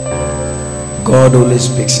God only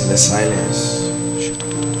speaks in the silence.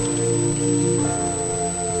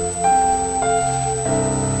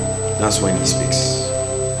 That's when he speaks.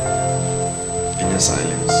 In the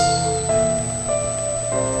silence.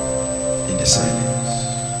 In the silence.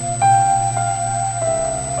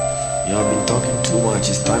 You have been talking too much.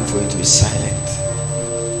 It's time for you to be silent.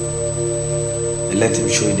 And let him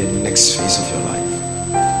show you the next phase of your life.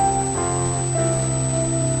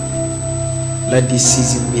 Let this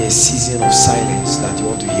season be a season of silence, that you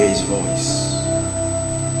want to hear his voice.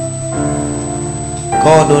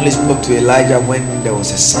 God only spoke to Elijah when there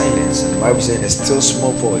was a silence. And the Bible said a still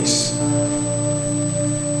small voice.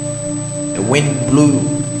 The wind blew,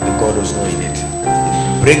 and God was not in it.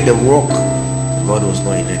 It break the rock, God was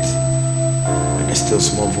not in it. And a still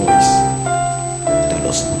small voice, the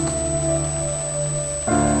Lord spoke.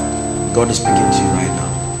 God is speaking to you right now.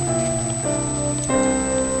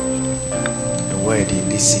 The word in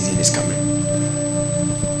this season is coming.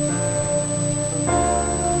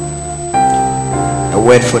 The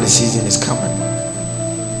word for the season is coming.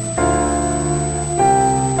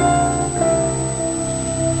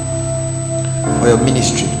 For your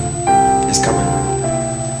ministry is coming.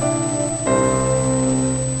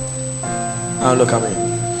 Now look at me.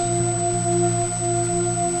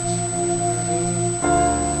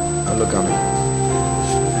 Now look at me.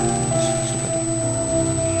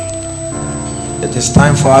 It is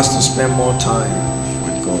time for us to spend more time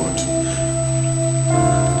with God.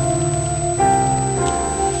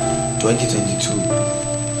 2022.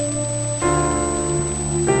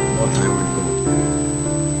 More time with God.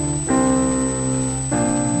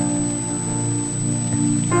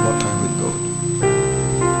 More time with God.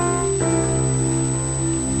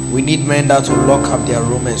 We need men that will lock up their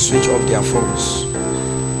room and switch off their phones.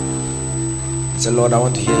 Say, Lord, I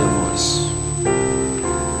want to hear your voice.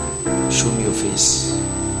 Show me your face.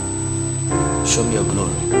 Show me your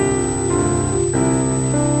glory.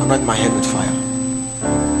 Anoint my head with fire.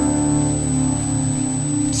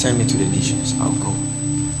 Send me to the nations. I'll go.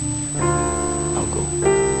 I'll go.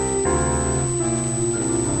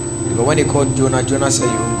 Because when they called Jonah, Jonah said,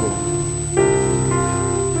 you won't go.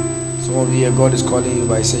 Some of you here, God is calling you,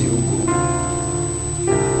 but I say you won't go.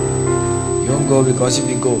 You won't go because if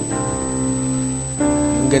you go,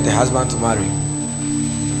 you won't get a husband to marry.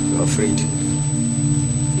 You're afraid.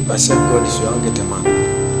 If I serve God, you won't get a man.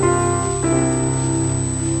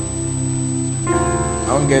 I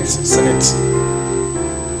won't get Senate.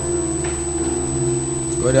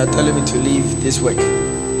 God, they are telling me to leave this work. I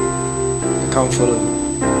can't follow you.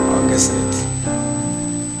 I won't get Senate.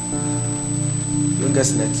 You won't get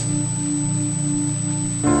Senate.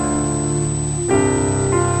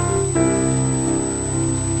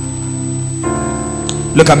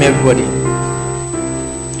 Look at me, everybody.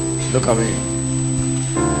 Look at me.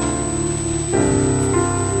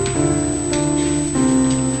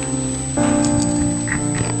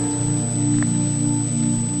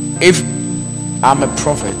 If I'm a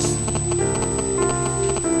prophet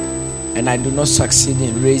and I do not succeed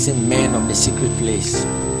in raising men of the secret place,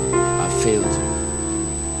 I failed.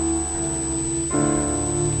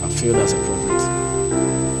 I failed as a prophet.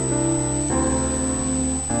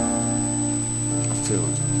 I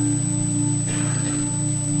failed.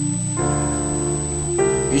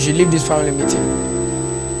 You should leave this family meeting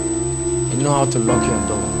and know how to lock your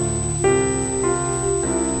door.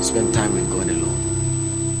 Spend time with God alone.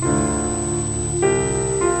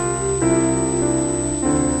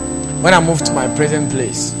 When I moved to my present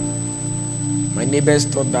place, my neighbors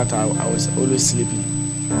thought that I was always sleeping.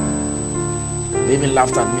 They even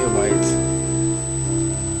laughed at me over it.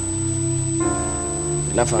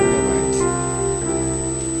 They laughed at me over it.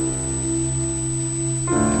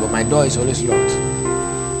 But my door is always locked.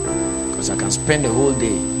 Because I can spend the whole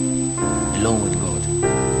day alone with God.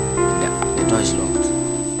 The door is locked.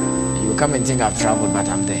 And you come and think I've traveled, but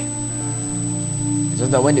I'm there. It's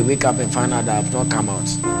just that when they wake up and find out that I've not come out,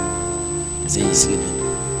 they say he's sleeping.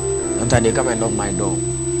 Sometimes they come and knock my door.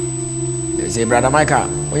 They say, Brother Micah,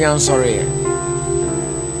 when I'm sorry,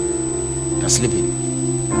 you're sleeping.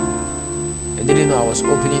 They didn't know I was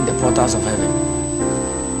opening the portals of heaven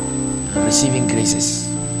and receiving graces.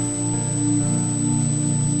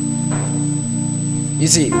 You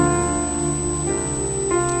see, I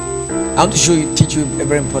want to teach you a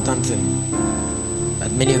very important thing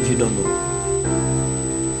that many of you don't know.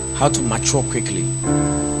 How to mature quickly.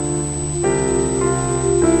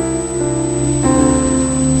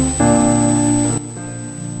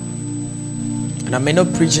 And I may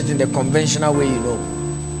not preach it in the conventional way, you know.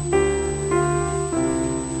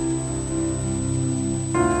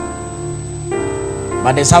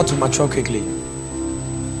 But there's how to mature quickly.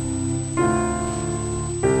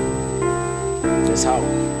 That's how.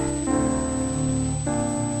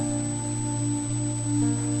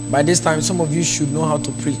 By this time, some of you should know how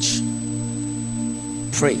to preach,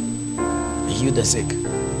 pray, and heal the sick.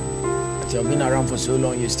 But you have been around for so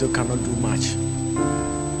long, you still cannot do much.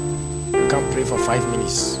 You can't pray for 5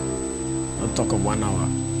 minutes, not talk of 1 hour,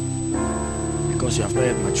 because you have not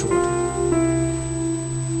yet matured.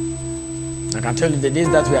 I can tell you the days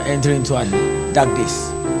that we are entering into are dark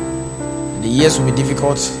days. The years will be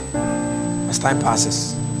difficult as time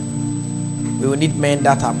passes. We will need men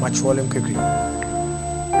that are maturing quickly.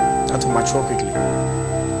 That will mature quickly.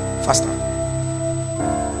 Faster.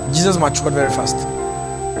 Jesus matured very fast.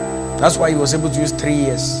 That's why he was able to use 3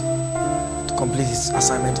 years to complete his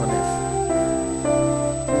assignment on earth.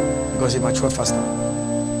 Because he matured faster.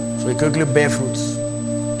 So he quickly bare fruits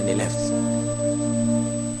and he left.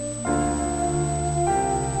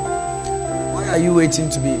 Why are you waiting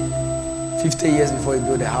to be 50 years before you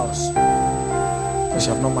build a house? Because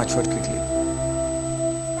you have not matured quickly.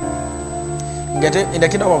 In the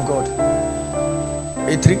kingdom of God,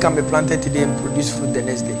 a tree can be planted today and produce fruit the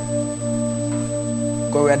next day.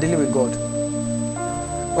 Because we are dealing with God.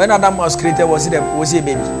 When Adam was created, was he a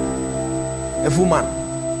baby? A full man.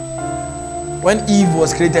 When Eve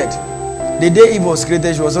was created, the day Eve was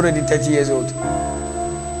created, she was already 30 years old.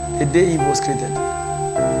 The day Eve was created.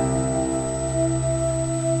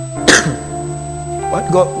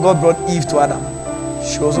 When God brought Eve to Adam,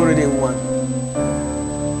 she was already a woman.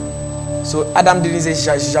 So Adam didn't say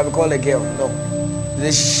she shall be called a girl. No. He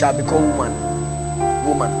said she shall be called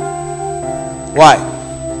woman. Why?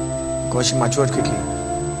 Because she matured quickly.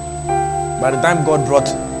 By the time God brought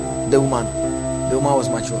the woman was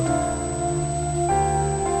matured.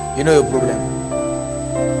 You know your problem.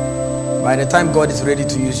 By the time God is ready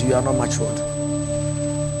to use you, you are not matured.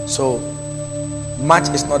 So much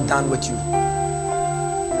is not done with you.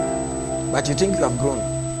 But you think you have grown.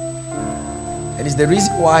 And it's the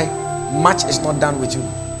reason why much is not done with you.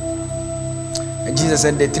 And Jesus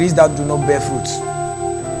said, the trees that do not bear fruit,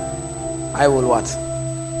 I will what?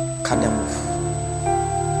 Cut them off.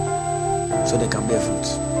 So they can bear fruit.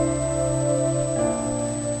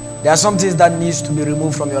 There are some things that needs to be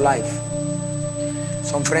removed from your life.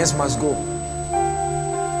 Some friends must go.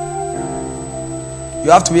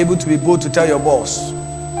 You have to be able to be bold to tell your boss,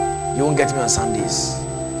 you won't get me on Sundays.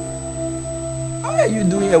 How are you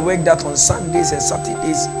doing a work that on Sundays and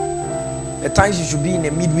Saturdays, the times you should be in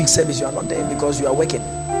a midweek service, you are not there because you are working?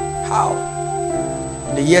 How?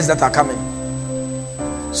 In the years that are coming,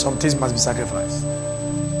 some things must be sacrificed.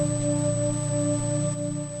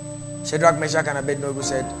 Shadrach, Meshach, and Abednego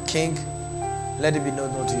said, King, let it be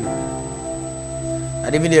known to you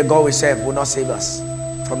that even the God we serve will not save us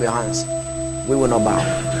from your hands. We will not bow.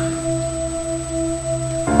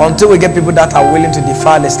 Until we get people that are willing to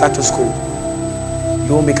defy the status quo,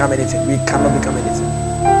 you won't become anything. We cannot become anything.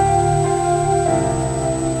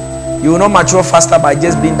 You will not mature faster by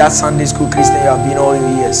just being that Sunday school Christian you have been all your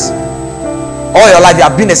years. All your life you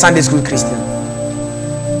have been a Sunday school Christian.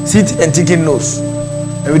 Sitting and taking notes.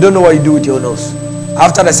 And we don't know what you do with your nose.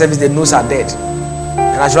 After the service, the nose are dead.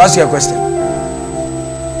 And I should ask you a question.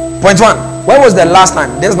 Point 1. When was the last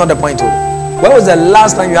time? That's not the point. When was the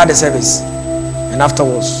last time you had a service? And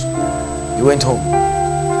afterwards, you went home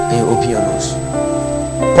and you opened your nose.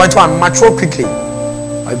 Point 1. Mature quickly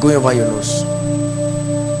by going over your nose.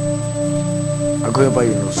 By going over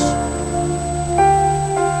your nose.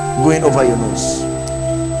 Going over your nose.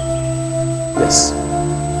 Yes.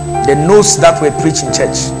 The notes that were preached in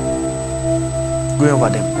church, going over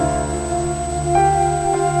them.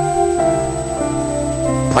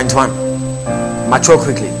 Point 1. Mature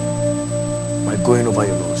quickly by going over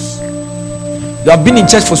your nose. You have been in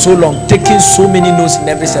church for so long, taking so many notes in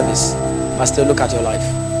every service, but still look at your life.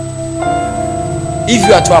 If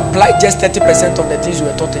you are to apply just 30% of the things you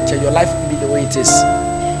were taught in church, your life will be the way it is.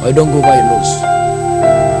 Or you don't go over your nose.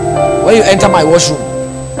 When you enter my washroom,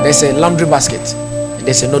 there's a laundry basket.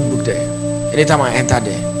 There's a notebook there. Anytime I enter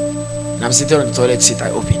there and I'm sitting on the toilet seat, I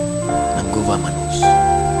open and I go over my nose.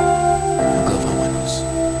 I go over my nose.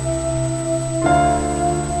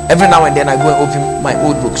 Every now and then I go and open my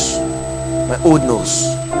old books, my old nose,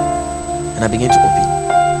 and I begin to open.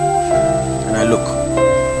 And I look.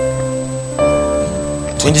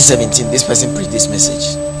 2017, this person preached this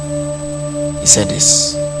message. He said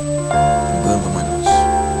this. I'm going over my nose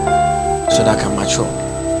so that I can mature.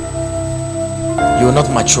 You will not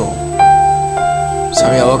mature.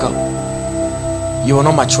 Samuel, welcome. You will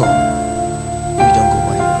not mature if you don't go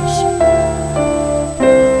by your nose.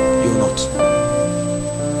 You will not.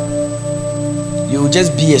 You will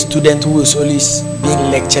just be a student who is always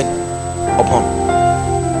being lectured upon.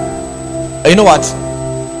 You know what?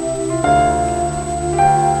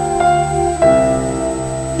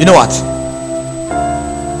 You know what?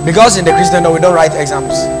 Because in the Christian we don't write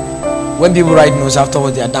exams. When people write notes,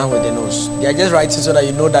 afterwards they are done with the notes. They are just writing so that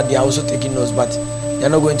you know that they are also taking notes, but they are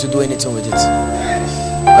not going to do anything with it.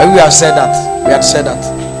 When we have said that,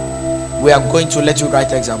 we are going to let you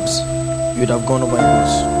write exams, you would have gone over your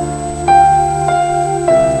notes.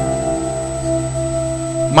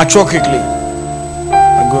 Mature quickly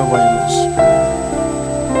and go over your notes.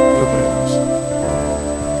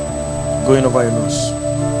 Going over your notes.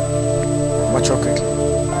 Mature quickly.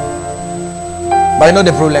 But you know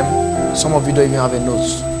the problem? Some of you don't even have a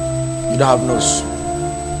notes. You don't have notes.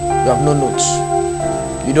 You have no notes.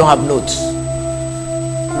 You don't have notes.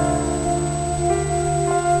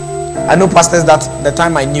 I know pastors that the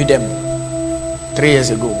time I knew them 3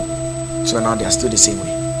 years ago, so now they are still the same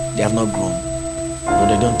way. They have not grown. But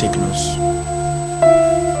they don't take notes.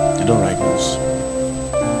 They don't write notes.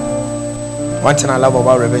 One thing I love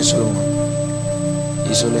about Reverend Solomon,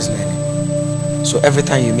 he's always learning. So every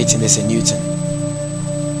time you meet him, there's a new thing.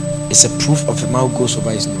 It's a proof of a man who goes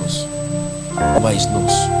over his nose. Over his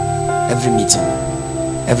nose. Every meeting,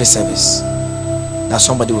 every service that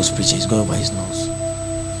somebody was preaching, he's going over his nose.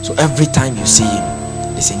 So every time you see him,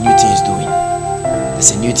 there's a new thing he's doing.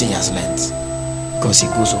 There's a new thing he has learned. Because he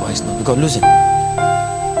goes over his nose. Because listen,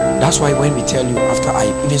 that's why when we tell you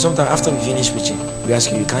even sometimes after we finish preaching, we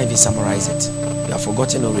ask you can't even summarize it. You have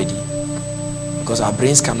forgotten already. Because our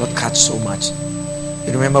brains cannot catch so much.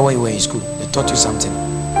 You remember when you were in school, they taught you something.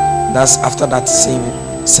 That's after that same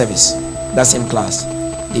service, that same class,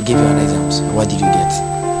 they gave you an exams. What did you get?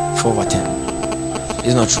 4 over 10.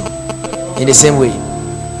 It's not true. In the same way,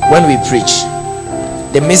 when we preach,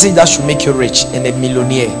 the message that should make you rich and a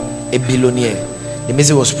billionaire, the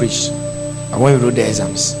message was preached. And when we wrote the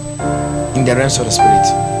exams, in the realms of the spirit,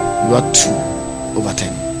 we got 2 over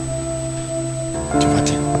 10. 2 over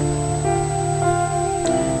 10.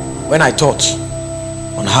 When I taught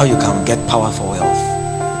on how you can get power for wealth,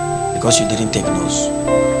 because you didn't take notes,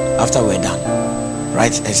 after we're done,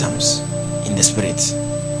 write exams in the spirit.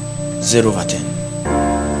 0 over 10.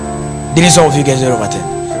 Didn't some of you get 0 over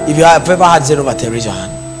 10? If you have ever had 0 over 10, raise your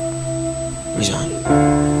hand. Raise your hand.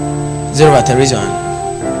 0 over 10, raise your hand.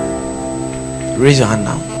 Raise your hand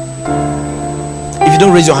now. If you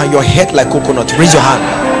don't raise your hand, your head like coconut. Raise your hand.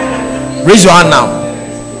 Raise your hand now.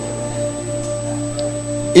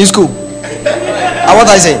 In school. And what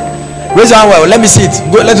I say? Raise your hand well. Let me see it.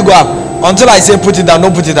 Go, let it go up. Until I say put it down,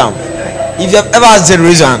 don't put it down. If you have ever had 0,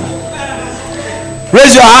 raise your hand.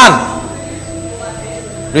 Raise your hand.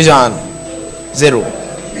 Raise your hand. 0.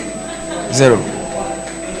 0.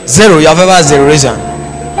 0. You have ever had 0, raise your hand.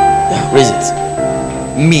 Yeah, raise it.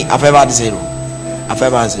 Me, I've ever had 0. I've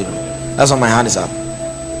ever had 0. That's why my hand is up.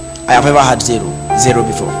 I have ever had 0. 0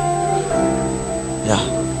 before. Yeah.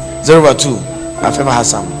 0 over 2. I've ever had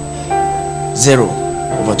some. 0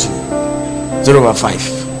 over 2. 0 over 5.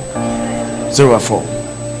 0 over 4.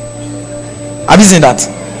 Have you seen that?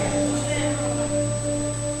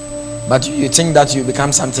 But you think that you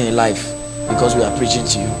become something in life because we are preaching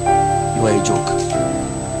to you. You are a joke.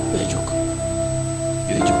 You are a joke.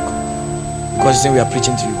 You are a joke. Because you think we are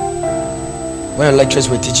preaching to you. When your lecturers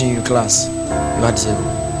were teaching you class, you had 0.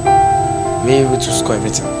 You were able to score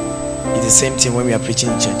everything. It's the same thing when we are preaching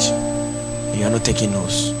in church. You are not taking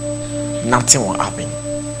notes. Nothing will happen.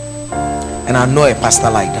 And I know a pastor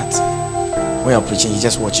like that. When you're preaching, he's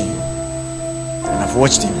just watching you. And I've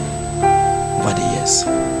watched him over the years.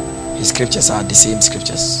 His scriptures are the same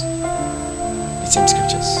scriptures. The same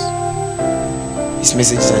scriptures. His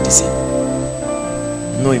messages are the same.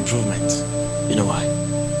 No improvement. You know why?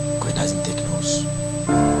 Because he doesn't take notes.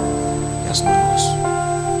 He has no notes.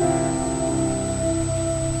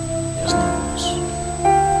 He has no notes.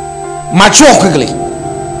 Mature quickly.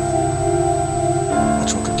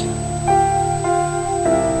 Mature quickly.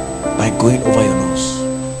 By going over your nose.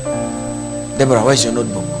 Deborah, where's your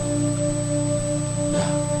notebook? Yeah.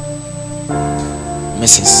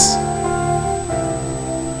 Mrs.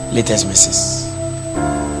 Latest Mrs.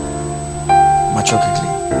 Mature quickly.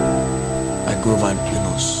 By go over your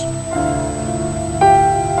nose.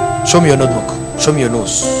 Show me your notebook. Show me your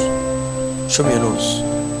nose. Show me your nose.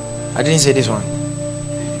 I didn't say this one.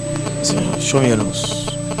 Show me your nose.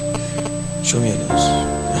 Show me your nose.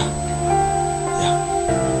 Yeah.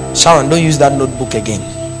 Yeah. Sharon, don't use that notebook again.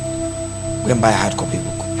 Go and buy a hard copy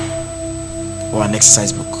book or an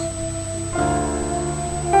exercise book.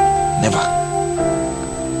 Never.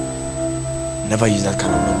 Never use that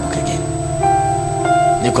kind of notebook again.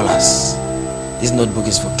 Nicholas, this notebook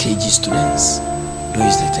is for KG students. Don't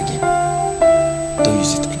use it again. Don't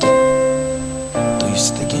use it again.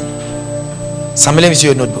 Somebody, let me see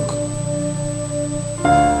your notebook.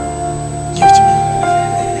 Give it to me.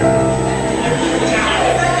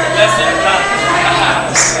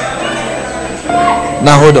 Yes.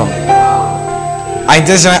 Now hold on. I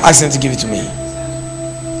intentionally asked him to give it to me.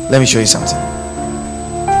 Let me show you something.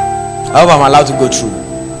 I hope I'm allowed to go through.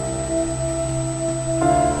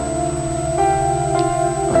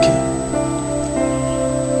 Okay.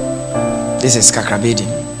 This is Kakrabedin.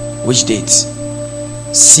 Which dates?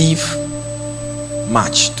 Sieve,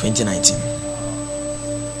 March 2019.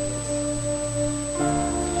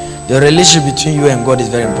 The relationship between you and God is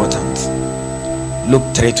very important. Luke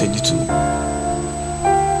 3:22.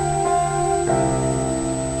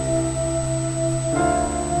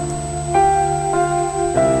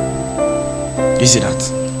 You see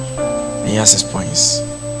that? And he has his points.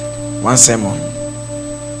 One sermon.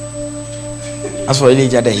 As for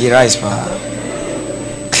Elijah, the hero is power.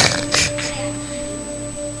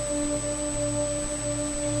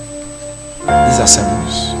 These are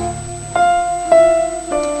sermons.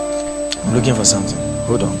 I'm looking for something.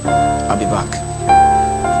 Hold on. I'll be back.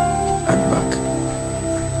 I'll be back.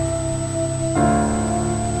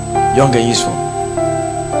 Young and useful.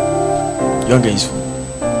 Young and useful.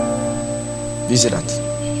 You see that?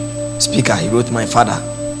 Speaker, he wrote my father.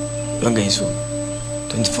 Young and useful.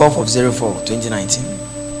 24th of 04, 2019.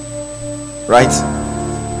 Right?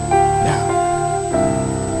 Yeah.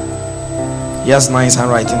 He has nice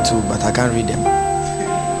handwriting too, but I can't read them.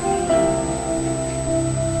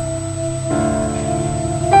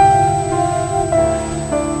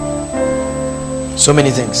 So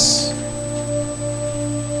many things.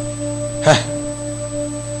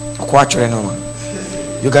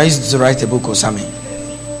 You guys used to write a book or something.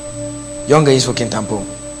 Younger is for Kintampo.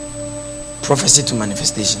 Prophecy to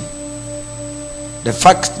manifestation. The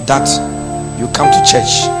fact that you come to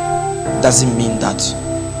church doesn't mean that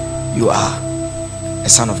you are a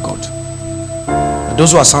son of God. But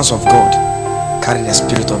those who are sons of God carry the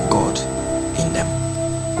Spirit of God in them.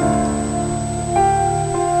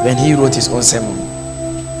 When he wrote his own sermon,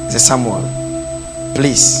 he said, Samuel,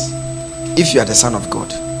 please, if you are the son of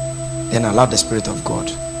God, then allow the Spirit of God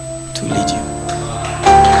to lead you.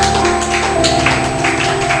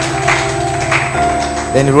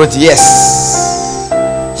 Then he wrote, yes,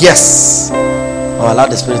 yes, or allow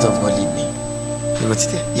the Spirit of God lead me. He wrote it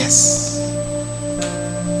there, yes.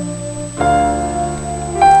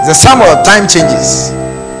 The Samuel, time changes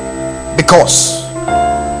because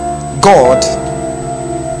God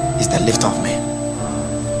is the lifter of men.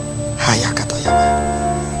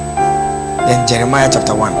 Then Jeremiah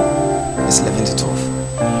chapter 1 verse 11 to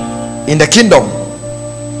 12. In the kingdom,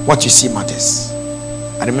 what you see matters.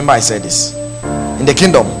 I remember I said this. In the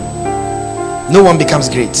kingdom, no one becomes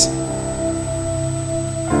great.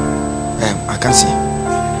 I can't see.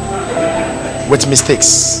 With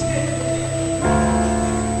mistakes.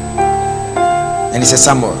 And he says,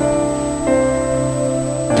 Samuel,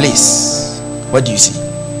 please, what do you see?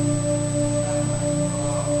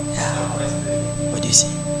 Yeah. What do you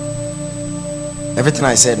see? Everything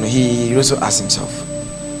I said, he also asked himself,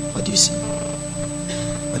 what do you see?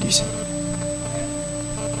 What do you see?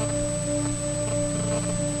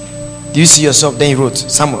 Do you see yourself? Then he wrote,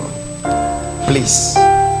 Samuel, please,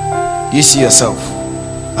 do you see yourself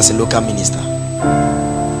as a local minister?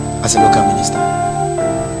 As a local minister.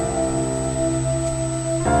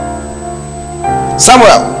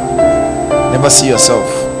 Samuel, never see yourself.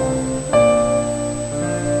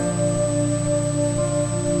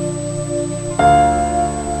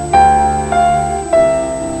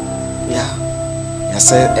 Yeah. I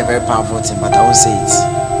said a very powerful thing, but I won't say it.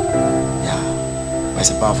 Yeah. But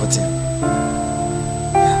it's a powerful thing.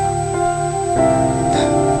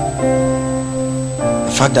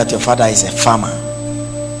 The fact that your father is a farmer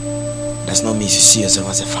does not mean you see yourself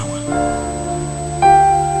as a farmer.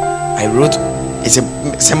 I wrote, it's a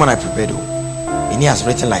sermon I prepared, and he has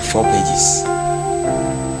written like 4 pages.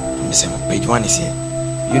 From the sermon, page 1 is here.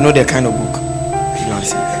 You know the kind of book. Page 1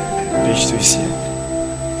 is here. Page 2 is here.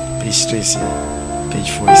 Page 3 is here.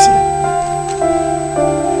 Page 4 is here.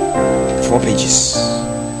 4 pages.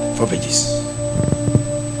 4 pages.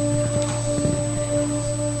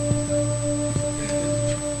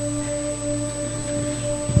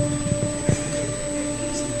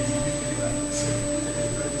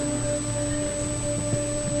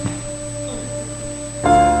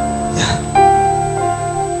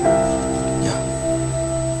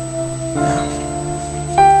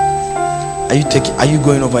 Are you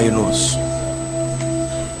going over your nose?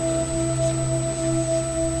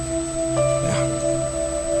 Yeah.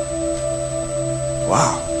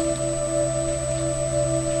 Wow.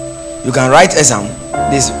 You can write exam.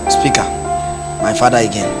 This speaker. my father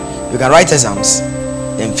again. You can write exams,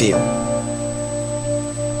 then fail.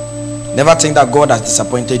 Never think that God has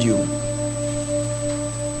disappointed you.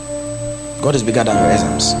 God is bigger than your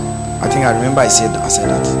exams. I think I remember I said that.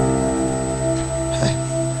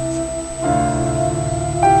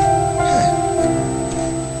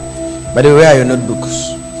 By the way, where are your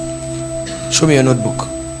notebooks? Show me your notebook.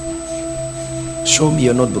 Show me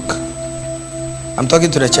your notebook. I'm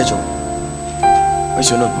talking to the church. Where's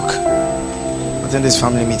your notebook? I think this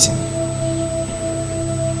family meeting.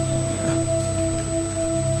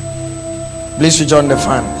 Please switch on the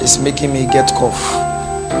fan. It's making me get cough.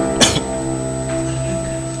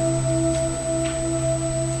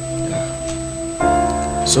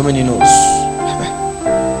 So many notes.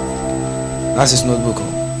 That's his notebook.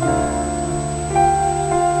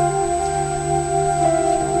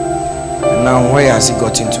 Now where has he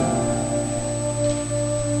gotten to?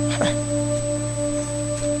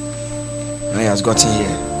 Now he has gotten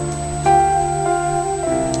here.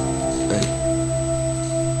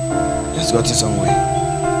 He has gotten somewhere.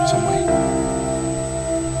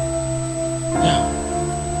 Yeah.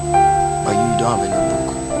 But you don't have a notebook.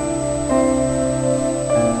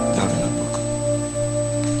 You don't have a notebook.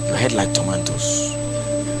 Your head like tomatoes.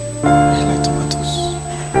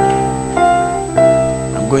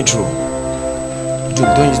 I'm going through.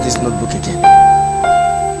 Don't use this notebook again.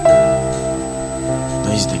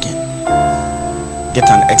 Don't use it again. Get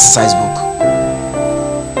an exercise book.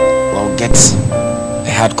 Or get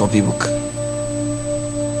a hard copy book.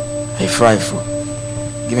 Hey, five.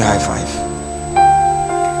 Give me a high five.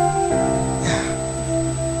 Yeah.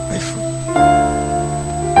 High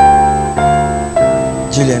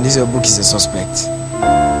five. Julian, this your book is a suspect.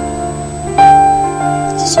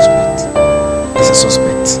 It's a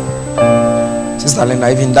suspect. Sister Linda,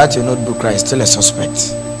 even that your notebook is still a suspect.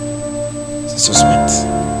 It's a suspect.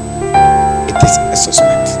 It is a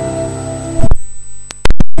suspect.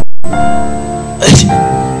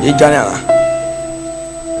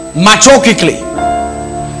 Mature quickly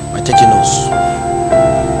by taking notes.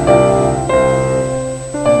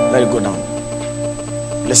 Let it go down.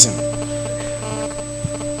 Listen.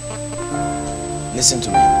 Listen to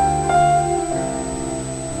me.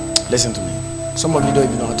 Listen to me. Some of you don't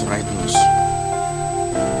even know how to write notes.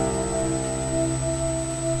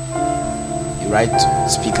 Write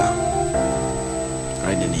speaker,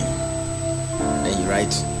 write the name, then you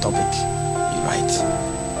write topic,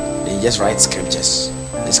 then you just write scriptures,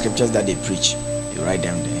 the scriptures that they preach, you write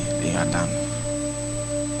them there, then you are done.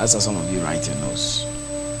 That's how some of you write your notes.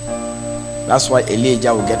 That's why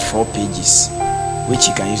Elijah will get 4 pages which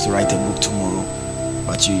he can use to write a book tomorrow,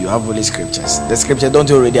 but you have all the scriptures. The scriptures, don't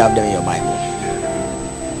you already have them in your Bible?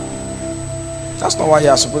 That's not why you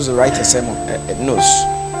are supposed to write a sermon, notes.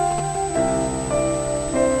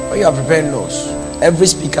 When you are preparing notes, every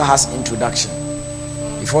speaker has introduction.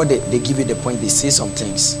 Before they give you the point, they say some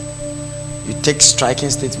things. You take striking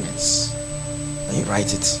statements and you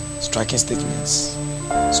write it. Striking statements.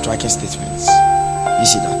 You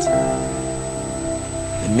see that?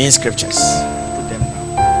 The main scriptures, put them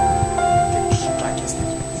down. Take striking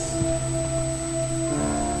statements.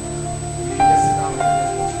 You just sit down and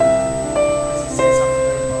say something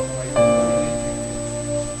very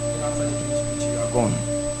powerful. You are gone.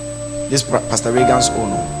 This Pastor Reagan's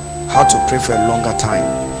own, how to pray for a longer time,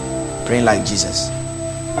 praying like Jesus.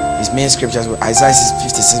 His main scriptures were Isaiah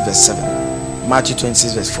 56 verse 7, Matthew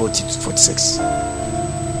 26 verse 40 to 46.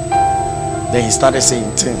 Then he started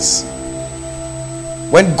saying things.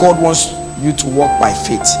 When God wants you to walk by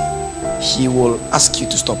faith, he will ask you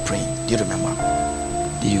to stop praying. Do you remember?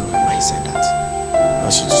 He said that? He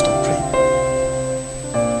wants you to stop praying.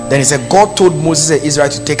 Then he said God told Moses and Israel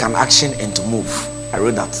to take an action and to move. I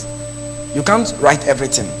wrote that. You can't write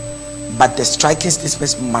everything, but the striking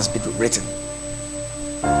statements must be written.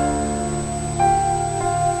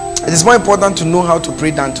 It is more important to know how to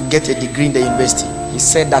pray than to get a degree in the university. He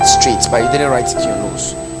said that straight, but you didn't write it in your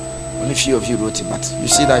notes. Only few of you wrote it, but you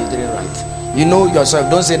see that you didn't write. You know yourself.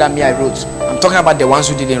 Don't say that me I wrote. I'm talking about the ones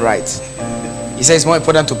who didn't write. He says it's more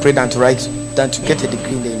important to pray than to write, than to get a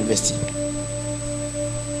degree in the university.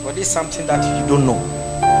 But this is something that you don't know.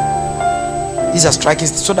 These are striking,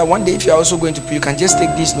 so that one day if you are also going to pray, you can just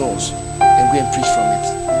take these notes and go and preach from it,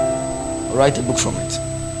 or write a book from it.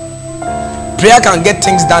 Prayer can get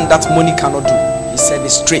things done that money cannot do. He said it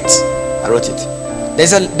straight. I wrote it.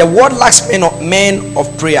 The world lacks men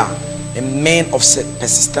of prayer and men of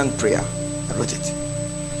persistent prayer. I wrote it.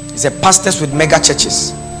 He said pastors with mega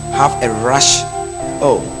churches have a rush.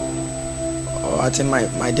 I think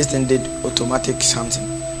my distance did automatic something.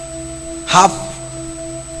 Have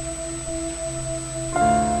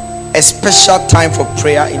a a special time for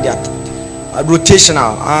prayer in their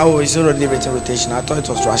rotational. It's already written rotational. I thought it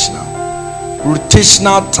was rational.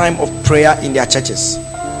 Rotational time of prayer in their churches.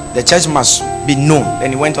 The church must be known.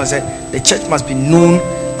 Then he went on and said, the church must be known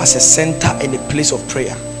as a center and a place of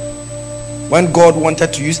prayer. When God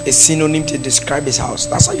wanted to use a synonym to describe his house,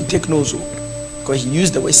 that's how you take notes. Because he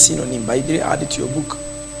used the word synonym, but he didn't add it to your book.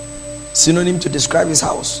 Synonym to describe his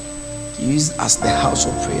house, he used as the house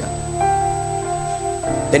of prayer.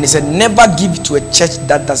 Then he said, never give to a church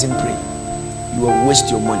that doesn't pray. You will waste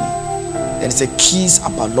your money. Then he said, keys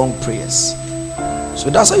about long prayers. So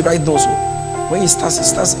that's how you write those. When he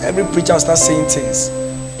starts, every preacher starts saying things.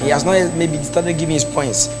 He has not maybe started giving his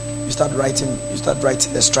points. You start writing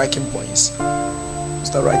the striking points.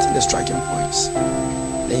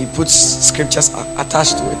 Then you put scriptures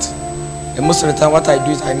attached to it. And most of the time what I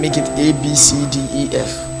do is I make it A, B, C, D, E, F.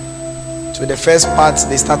 So the first part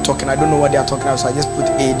they start talking, I don't know what they are talking about, so I just put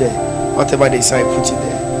A there. Whatever they say, I put it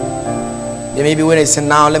there. Then maybe when they say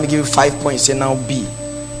now, let me give you 5 points, say now B.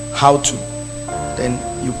 How to. Then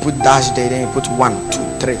you put dash there, then you put 1,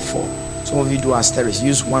 2, 3, 4. Some of you do asterisk,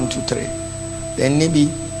 use 1, 2, 3. Then maybe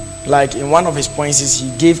like in one of his points is he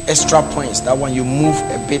gave extra points. That one you move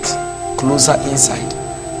a bit closer inside.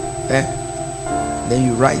 Then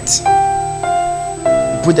you write.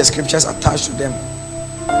 You put the scriptures attached to them.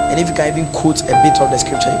 And if you can even quote a bit of the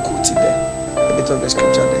scripture, you quote it there. A bit of the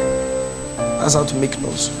scripture there. That's how to make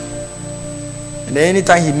notes. And then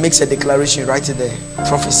anytime he makes a declaration, you write it there.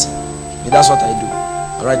 Prophecy. And that's what I do.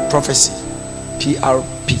 I write prophecy.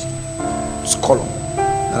 PRP. It's column.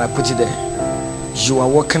 And I put it there. You are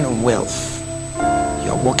working on wealth.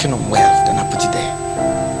 You are working on wealth. Then I put it there.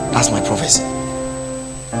 That's my prophecy.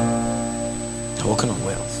 You're working on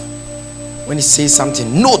wealth. When he says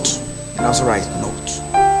something, note. And also write note.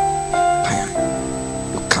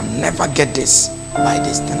 You can never get this by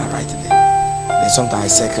this. Then I write it there. Then sometimes I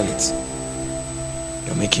circle it.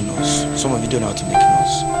 You're making notes. Some of you don't know how to make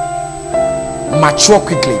notes. Mature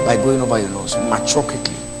quickly by going over your notes. Mature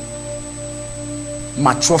quickly.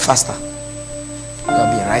 Mature faster. You have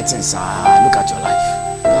been writing, sir. Look at your life.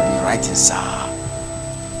 You have been writing, sir.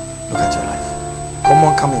 Look at your life. Come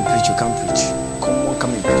on, come and preach. You can't preach. Come on,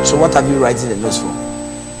 come and preach. So what have you writing the notes for?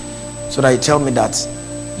 So that you tell me that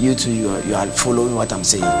you too, you are following what I'm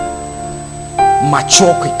saying.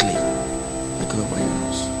 Mature quickly. Go over your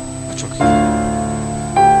notes. Mature quickly.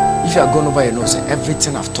 If you are going over your notes,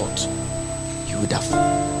 everything I've taught, you would have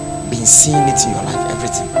been seeing it in your life.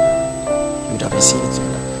 Everything. You would have been seeing it in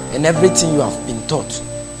your life. And everything you have been taught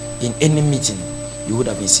in any meeting, you would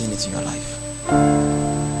have been seeing it in your life.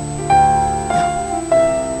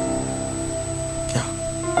 Yeah.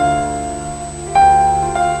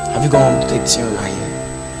 Have you gone home to take tea or you are here?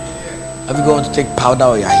 Have you gone to take powder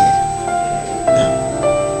or you are here? Yeah.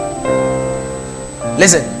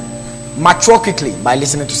 Listen, mature quickly by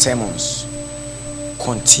listening to sermons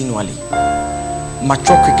continually.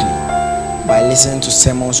 Mature quickly by listening to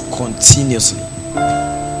sermons continuously.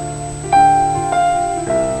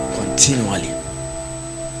 Continually.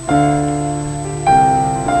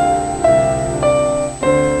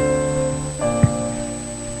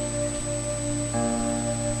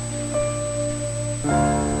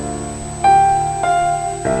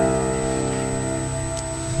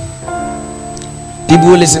 People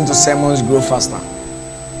who listen to sermons grow faster.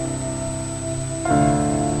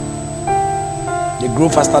 They grow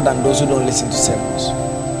faster than those who don't listen to sermons.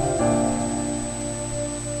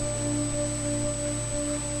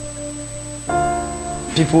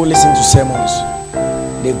 People who listen to sermons,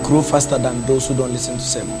 they grow faster than those who don't listen to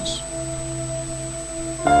sermons.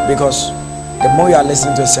 Because the more you are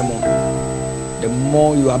listening to a sermon, the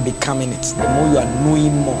more you are becoming it, the more you are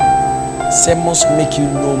knowing more. Sermons make you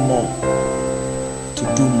know more to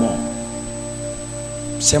do more.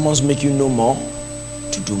 Sermons make you know more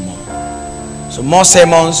to do more. So more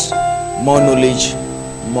sermons, more knowledge,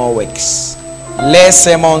 more works. Less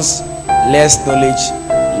sermons, less knowledge,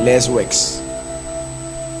 less works.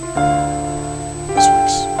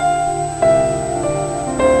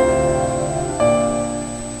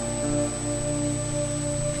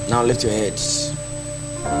 Now lift your heads.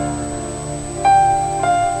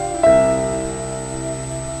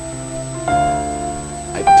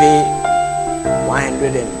 I pay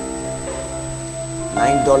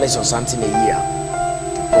 $109 or something a year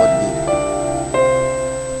to Podbean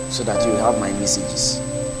so that you have my messages.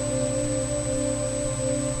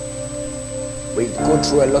 We go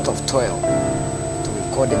through a lot of toil to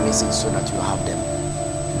record the message so that you have them,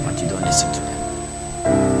 but you don't listen to them.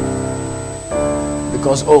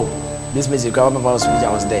 Because this message, grab my power speech, I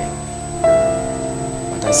was there.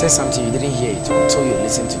 But But I said something, you didn't hear it until you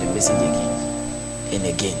listen to the message again and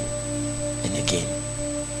again and again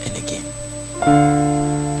and again.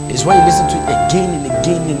 It's when you listen to it again and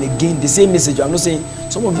again and again, the same message. I'm not saying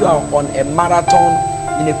some of you are on a marathon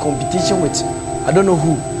in a competition with I don't know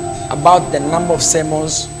who about the number of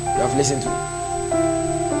sermons you have listened to.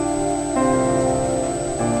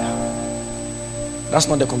 That's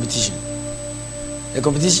not the competition. The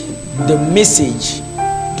competition, the message,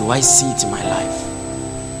 do I see it in my life?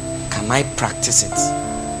 Can I practice it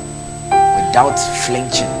without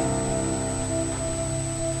flinching?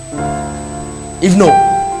 If no,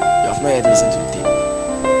 you have not yet listened to the tape.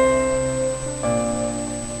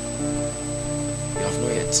 You have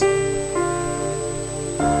not yet.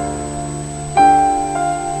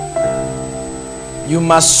 You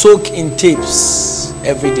must soak in tapes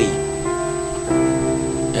every day.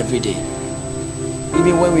 Every day.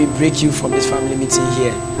 Even when we break you from this family meeting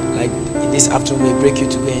here, like this afternoon, we break you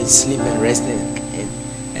to go and sleep and rest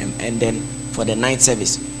and then for the night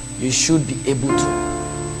service, you should be able to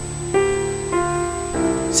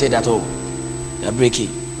say that, oh, you're breaking.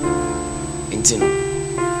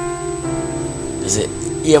 Is it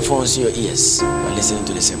earphones in your ears? You're listening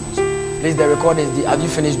to the sermons. Please, the recordings, have you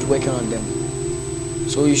finished working on them?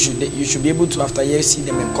 So you should be able to, after you see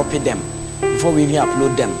them and copy them before we even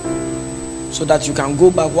upload them. So that you can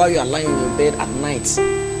go back while you are lying on your bed at night.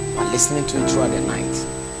 You are listening to it throughout the night.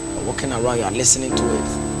 You are walking around, you are listening to it.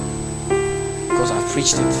 Because I've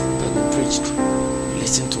preached it. It has been preached. You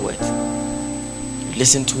listen to it. You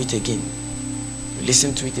listen to it again. You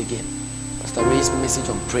listen to it again. Pastor Ray's message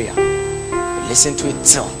on prayer. You listen to it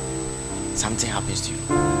till something happens to you.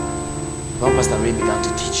 When Pastor Ray began to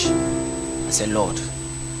teach, I said, Lord,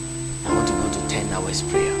 I want to go to 10 hours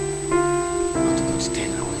prayer. I want to go to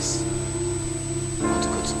 10 hours. I want to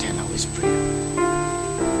go to 10 hours prayer. I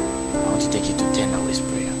want to take you to 10 hours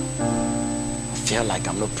prayer. I feel like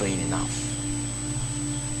I'm not praying enough.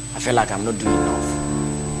 I feel like I'm not doing enough.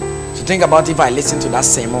 So think about if I listen to that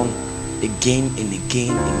sermon again and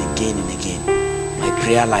again and again and again, my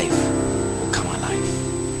prayer life will come alive.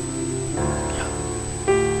 Yeah.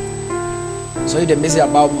 So if the message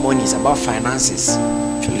about money is about finances,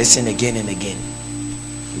 if you listen again and again,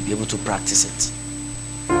 you'll be able to practice it.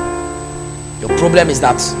 Your problem is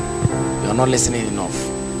that you're not listening enough.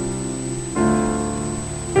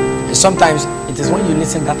 And sometimes it is when you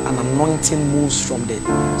listen that an anointing moves from the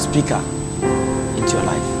speaker into your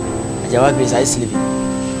life. Ajawa Grace, are you sleeping? An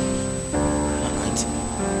anointing.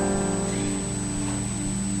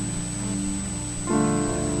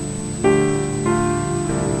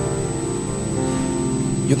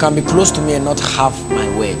 You can be close to me and not have my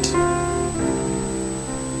word.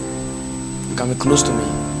 You can be close to me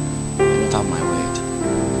and not have my word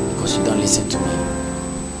because you don't listen to me.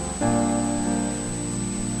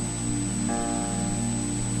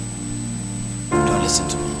 You don't listen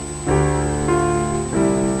to me.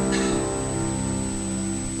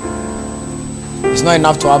 It's not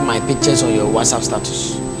enough to have my pictures on your WhatsApp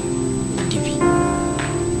status, DP.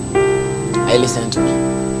 Are you listening to me?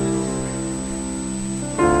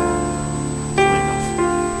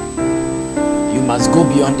 You must go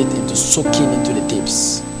beyond it into soaking into the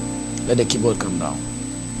tapes. Let the keyboard come down.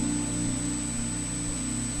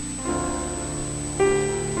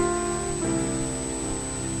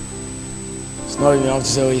 It's not enough to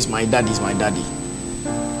say, oh, he's my daddy, he's my daddy.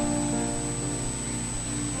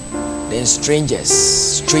 Then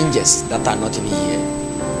strangers that are not even here,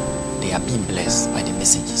 they are being blessed by the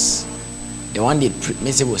messages. The one the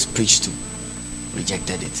message was preached to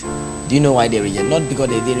rejected it. Do you know why they rejected? Not because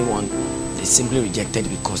they didn't want. They simply rejected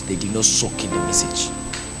because they did not soak in the message.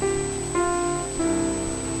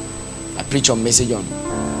 I preach a message on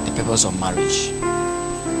the purpose of marriage.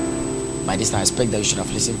 By this time, I expect that you should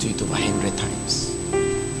have listened to it over 100 times.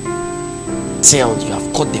 Till you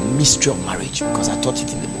have caught the mystery of marriage, because I taught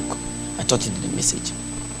it in the book. I taught it in the message.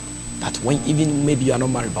 That when even maybe you are not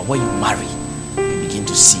married, but when you marry, you begin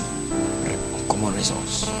to see common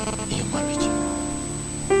results in your marriage.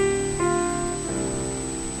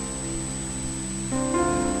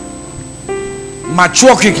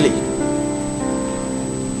 Mature quickly.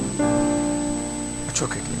 Mature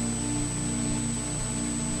quickly.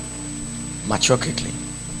 Mature quickly.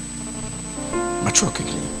 Mature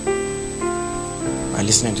quickly. By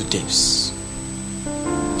listening to tapes.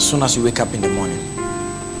 As soon as you wake up in the morning,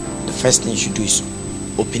 the first thing you should do is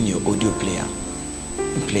open your audio player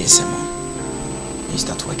and play a sermon. You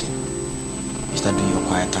start working. You start doing your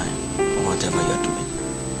quiet time or whatever you are doing.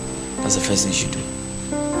 That's the first thing you should do.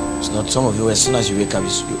 It's not some of you, as soon as you wake up,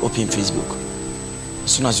 you open Facebook.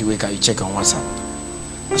 As soon as you wake up, you check on WhatsApp.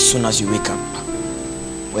 As soon as you wake up,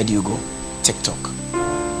 Where do you go? TikTok.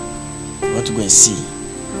 You want to go and see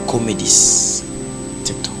comedies.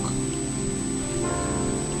 TikTok. You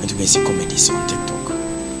want to go and see comedies on TikTok.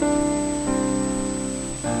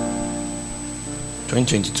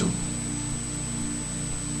 2022.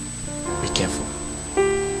 Be careful.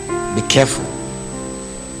 Be careful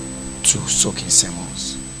to soak in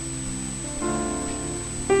sermons.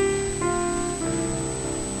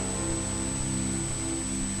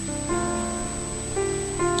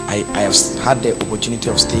 I have had the opportunity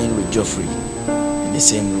of staying with Geoffrey in the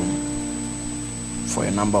same room for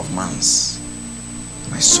a number of months,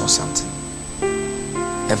 and I saw something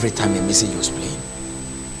every time a message was playing.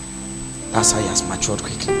 That's how he has matured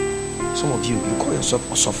quickly. Some of you call yourself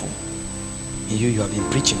Osofo, and you have been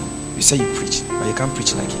preaching. You say you preach, but you can't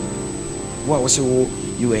preach like him. What was you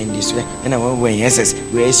were in this way, and when we were in SS,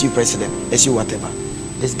 we were SU president, SU whatever.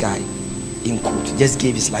 This guy, in quote, just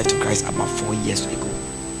gave his life to Christ about 4 years ago.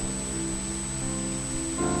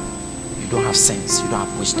 You don't have sense, you don't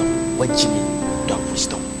have wisdom. What do you mean? You don't have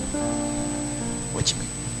wisdom. What do you mean?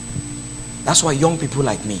 That's why young people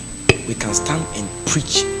like me, we can stand and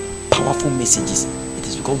preach powerful messages. It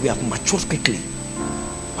is because we have matured quickly.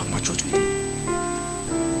 I have matured quickly.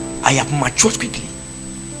 I have matured quickly.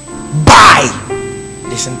 By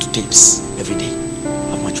listen to tapes every day.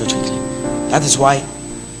 I have matured quickly. That is why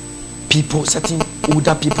people, certain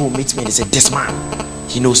older people meet me and they say, this man,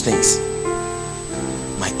 he knows things.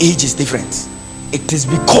 My age is different. It is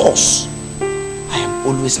because I have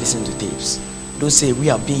always listened to tapes. Don't say we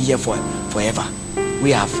have been here forever.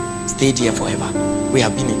 We have stayed here forever. We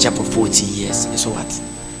have been in church for 40 years. And so what?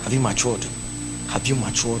 Have you matured? Have you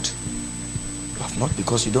matured? You have not,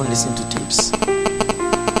 because you don't listen to tapes.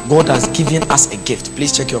 God has given us a gift.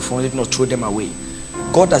 Please check your phone, if not throw them away.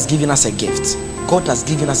 God has given us a gift. God has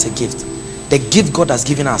given us a gift. The gift God has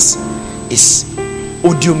given us is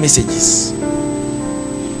audio messages.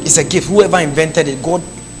 It's a gift. Whoever invented it, God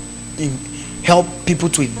helped people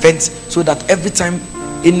to invent so that every time,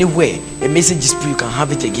 anywhere, a message is preached, you can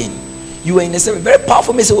have it again. You were in a very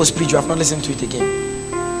powerful message was preached, you have not listened to it again.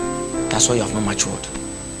 That's why you have not matured.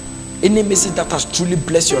 Any message that has truly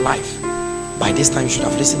blessed your life, by this time you should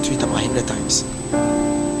have listened to it about 100 times.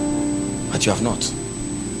 But you have not.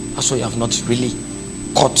 That's why you have not really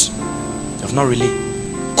caught. You have not really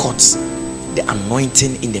caught the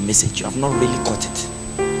anointing in the message. You have not really caught it.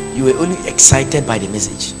 You were only excited by the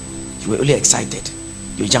message. You were only excited.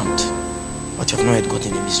 You jumped. But you have not yet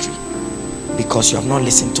gotten the mystery. Because you have not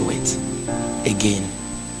listened to it again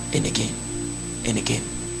and again and again.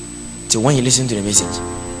 So when you listen to the message,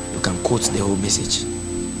 you can quote the whole message.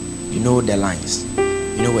 You know the lines.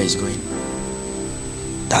 You know where it's going.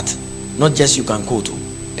 That not just you can quote,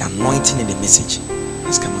 the anointing in the message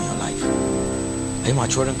has come on your life. Are you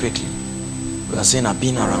maturing quickly? We are saying I've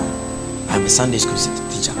been around. I'm a Sunday school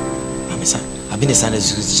teacher. I've been a Sunday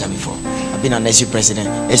school teacher before. I've been an SU president,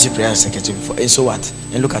 SU prayer secretary before. And so what?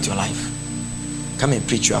 And look at your life. Come and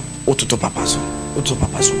preach. You have Ototo Papaso. Ototo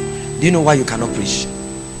Papaso. Do you know why you cannot preach?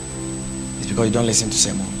 It's because you don't listen to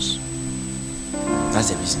sermons. That's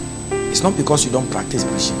the reason. It's not because you don't practice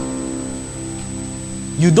preaching.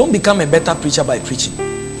 You don't become a better preacher by preaching.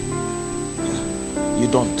 You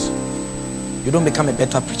don't. You don't become a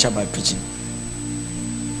better preacher by preaching.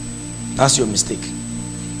 That's your mistake.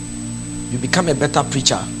 You become a better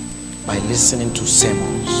preacher by listening to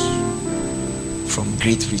sermons from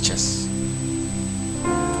great preachers.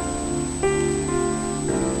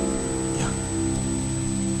 Yeah.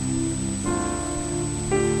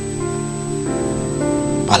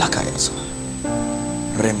 Balakayasa,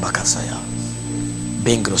 Rembakasaya,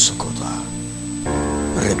 Bengrosokota,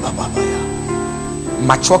 Rebababaya.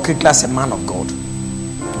 Mature quickly as a man of God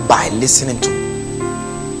by listening to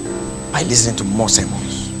more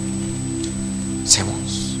sermons.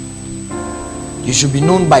 Sermons. You should be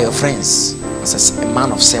known by your friends as a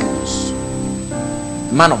man of sermons.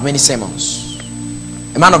 A man of many sermons.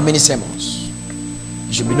 A man of many sermons.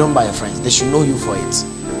 You should be known by your friends. They should know you for it.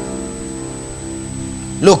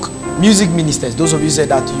 Look, music ministers, those of you said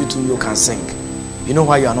that you too, you can sing. You know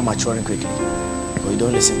why you are not maturing quickly? Because you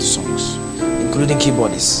don't listen to songs, including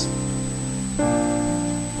keyboardists.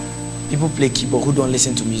 People play keyboard who don't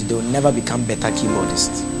listen to music, they will never become better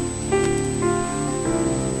keyboardists.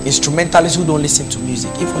 Instrumentalists who don't listen to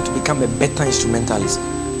music, if you want to become a better instrumentalist,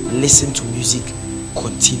 listen to music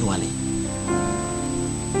continually.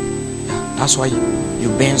 Yeah, that's why you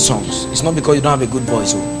burn songs. It's not because you don't have a good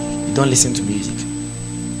voice, or you don't listen to music.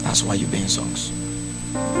 That's why you burn songs.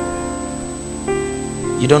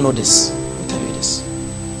 You don't know this. I'll tell you this.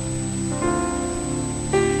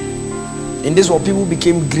 In this world, people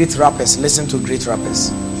became great rappers. Listen to great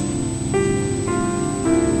rappers.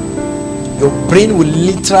 Your brain will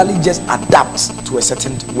literally just adapt to a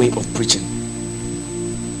certain way of preaching.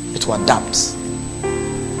 It will adapt.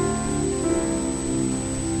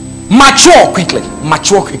 Mature quickly.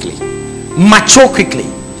 Mature quickly. Mature quickly.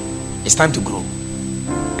 It's time to grow.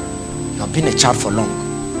 You have been a child for long.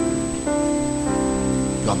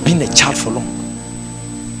 You have been a child for long.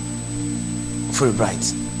 Very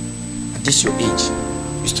bright. At this your age,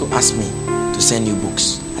 you still ask me to send you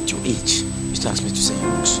books. At your age, you still ask me to send you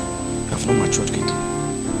books. You have not matured quickly.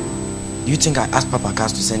 Do you think I asked Papa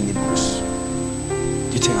Gas to send me books?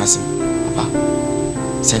 Do you think I asked him,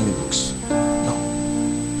 Papa, send me books? No,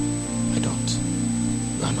 I don't.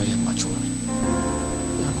 You are not yet matured.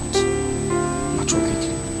 You are not. Mature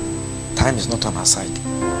quickly. Time is not on our side.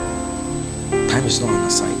 Time is not on our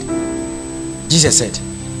side. Jesus said,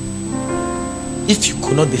 if you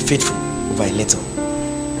could not be faithful over a little,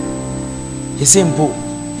 he said,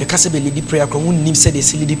 you can't say the prayer. You said they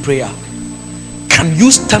say the prayer. Can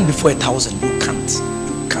you stand before 1,000? You can't.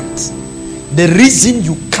 You can't. The reason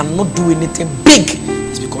you cannot do anything big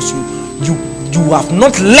is because you have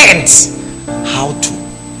not learned how to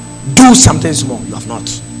do something small. You have not.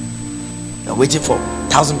 You are waiting for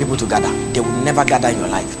 1,000 people to gather. They will never gather in your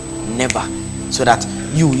life. Never. So that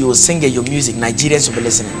you will sing your music. Nigerians will be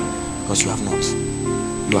listening. Because you have not.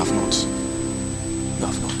 You have not. You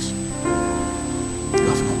have not. You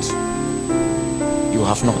have not. You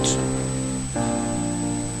have not.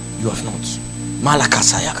 You have not.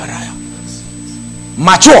 Malakasaya Karaya.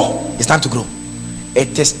 Mature. It's time to grow.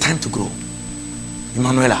 It is time to grow.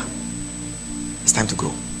 Emanuela. It's time to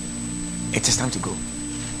grow. It is time to grow.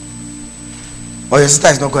 Oh, your sister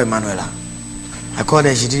is not called Emanuela. I called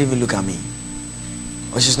her, she didn't even look at me.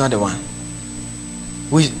 Oh, she's not the one.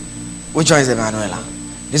 Which one is Emanuela?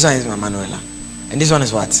 This one is Emanuela. And this one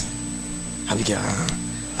is what? Abigail.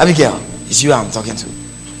 Abigail, it's you I'm talking to.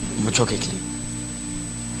 Mature quickly.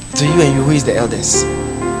 To you and you, who is the eldest?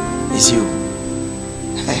 It's you.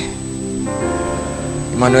 Hey.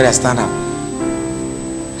 Emanuela, stand up.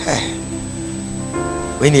 Hey.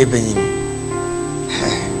 When you been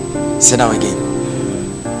hey. Sit down again.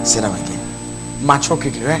 Sit down again. Mature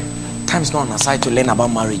quickly, right? Time is not on our side to learn about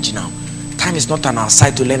marriage now. Time is not on our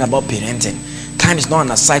side to learn about parenting. Time is not on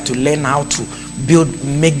our side to learn how to build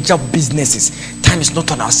major businesses. Time is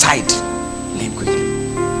not on our side. Learn quickly.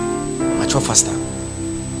 Mature faster.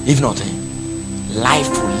 If not, life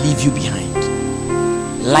will leave you behind.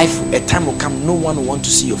 Life, a time will come, no one will want to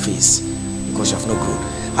see your face because you have not grown.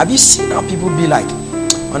 Have you seen how people be like,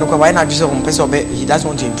 he doesn't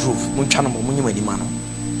want to improve.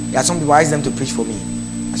 There are some people, I ask them to preach for me.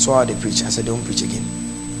 I saw how they preach. I said, don't preach again.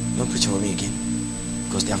 Don't preach for me again.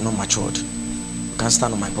 Because they have not matured. You can't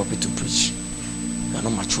stand on my pulpit to preach. You are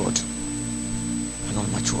not matured. You are not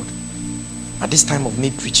matured. At this time of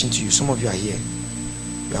me preaching to you, some of you are here.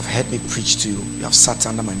 You have heard me preach to you. You have sat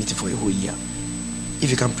under my meeting for a whole year. If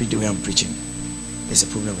you can't preach the way I'm preaching, there's a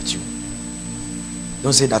problem with you.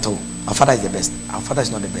 Don't say that, oh, our father is the best. Our father is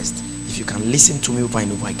not the best. If you can listen to me over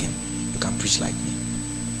and over again, you can preach like me.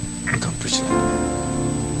 You can preach like me.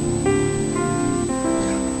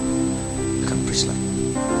 Yeah. You can preach like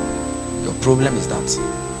me. Your problem is that.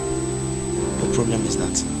 Your problem is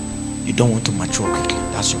that you don't want to mature quickly.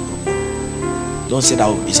 That's your problem. Don't say that,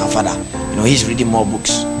 oh, it's our father. You know, he's reading more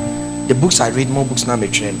books. The books I read, more books now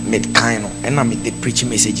made kind of, and now make the preaching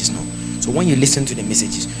messages now. So when you listen to the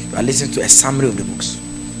messages, you are listening to a summary of the books.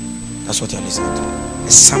 That's what you are listening to.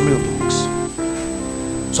 A summary of the books.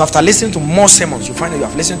 So after listening to more sermons, you find that you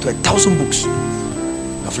have listened to 1,000 books.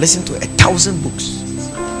 You have listened to 1,000 books.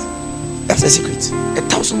 That's the secret.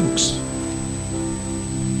 1,000 books.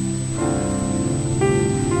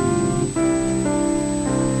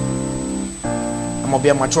 I'm gonna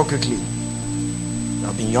be mature quickly.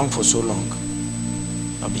 I've been young for so long.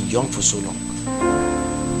 I've been young for so long.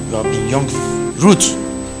 You have been young. Root.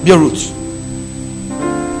 Be a root.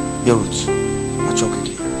 Be a root. Mature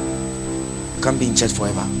quickly. You can't be in church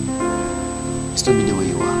forever. Still be the way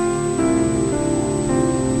you are.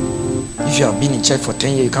 If you have been in church for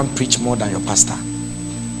 10 years, you can't preach more than your pastor.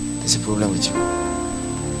 There's a problem with you.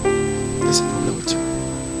 There's a problem with you.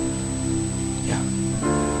 Yeah.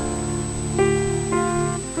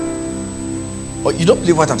 Oh, you don't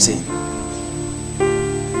believe what I'm saying?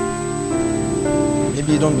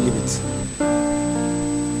 Maybe you don't believe it.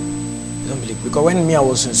 You don't believe it. Because when I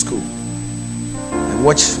was in school, I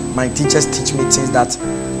watched my teachers teach me things that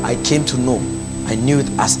I came to know. I knew it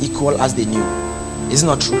as equal as they knew. It's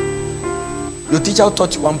not true. Your teacher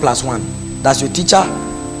taught you 1 + 1. That's your teacher.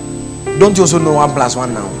 Don't you also know 1 +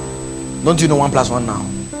 1 now? Don't you know 1 plus 1 now?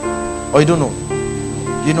 Or you don't know?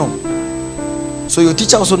 You know. So your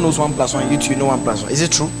teacher also knows 1 plus 1. You too know 1 plus 1. Is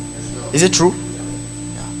it true? Is it true?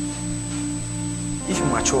 Yeah. If you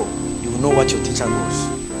mature, you will know what your teacher knows.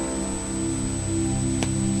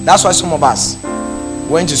 That's why some of us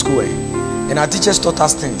went to school and our teachers taught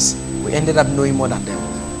us things. We ended up knowing more than them.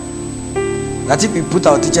 That if we put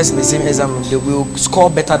our teachers in the same exam room, they will score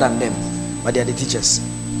better than them, but they are the teachers.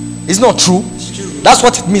 It's not true. That's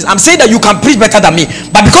what it means. I'm saying that you can preach better than me,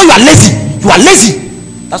 but because you are lazy,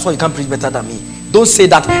 that's why you can't preach better than me. Don't say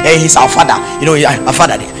that, hey, he's our father. You know, our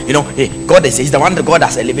father. You know, hey, God is, he's the one that God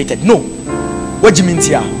has elevated. No. What do you mean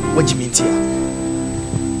here? What do you mean here?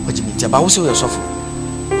 What do you mean here? But also yourself.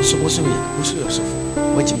 Also yourself.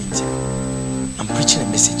 What do you mean here? I'm preaching a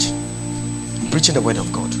message. I'm preaching the word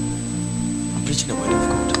of God. I'm preaching the word of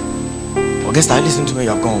God. Augusta, listen to me.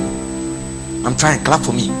 You have gone. I'm trying. Clap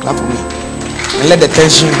for me. Clap for me. And let the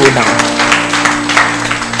tension go down.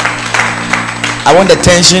 I want the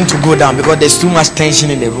tension to go down because there's too much tension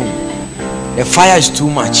in the room. The fire is too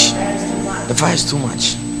much. The fire is too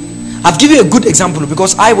much. I've given you a good example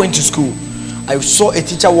because I went to school. I saw a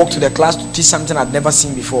teacher walk to the class to teach something I'd never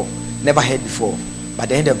seen before, never heard before. By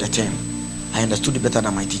the end of the term, I understood it better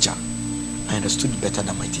than my teacher.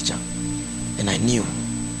 And I knew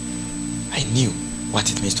what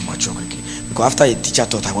it means to mature quickly. Because after a teacher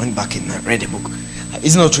taught, I went back and read a book.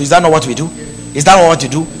 Isn't it true? Is that not what we do? Is that not what you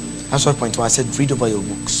do? That's what point 2. I said, read over your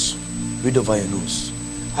books. Read over your notes.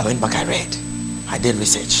 I went back, I read. I did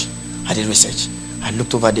research. I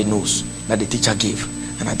looked over the notes that the teacher gave.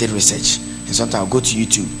 And I did research. And sometimes I'll go to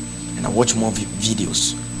YouTube and I watch more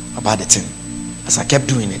videos about the thing. As I kept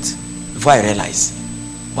doing it, before I realized,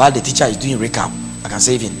 while the teacher is doing recap, I can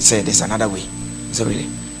say even say there's another way. I said, really?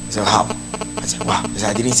 I said, how? I said, wow. I said,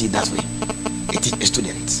 I didn't see it that way.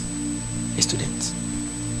 A student.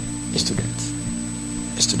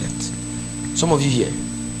 Some of you here,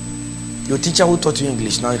 your teacher who taught you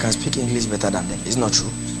English, now you can speak English better than them. It's not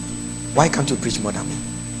true. Why can't you preach more than me?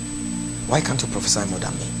 Why can't you prophesy more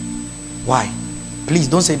than me? Why? Please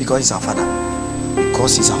don't say because he's our father.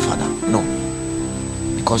 Because he's our father. No.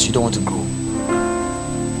 Because you don't want to grow.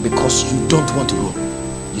 Because you don't want to grow.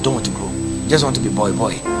 You don't want to grow. You just want to be boy.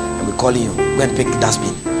 And we're calling you. Go and pick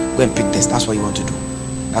dustbin. Go and pick this. That's what you want to do.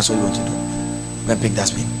 Go and pick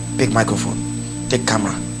dustbin. Pick microphone. Take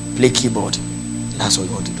camera. Play keyboard. That's what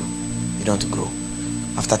you want to do. You don't want to grow.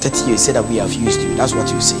 After 30 years, you say that we have used you. That's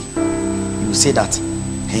what you say. You will say that,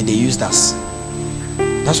 and they used us.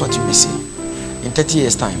 That's what you may say. In 30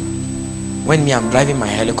 years' time, when I'm driving my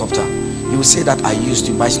helicopter, you will say that I used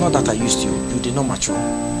you. But it's not that I used you. You did not mature.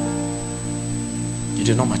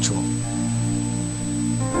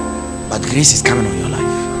 But grace is coming on your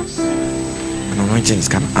life. An anointing is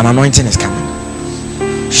coming.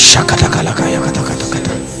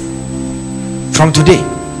 From today,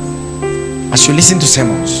 as you listen to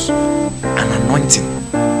sermons,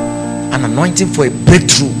 an anointing for a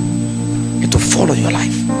breakthrough, it will follow your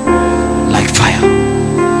life like fire.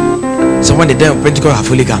 So when the day of Pentecost have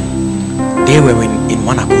fully come, they were in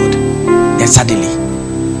one accord. Then suddenly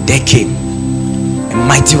there came a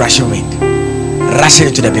mighty rushing wind, rushing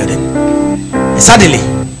into the building. And suddenly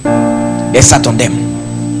there sat on them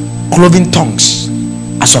cloven tongues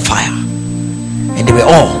as of fire, and they were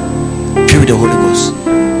all filled with the Holy Ghost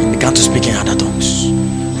and began to speak in other tongues.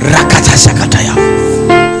 Rakata Shakataya,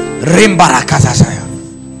 Rimbarakataya.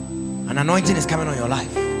 An anointing is coming on your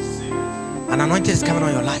life.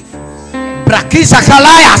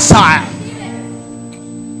 Brakizakalaya Sire.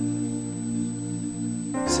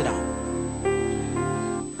 Sit down.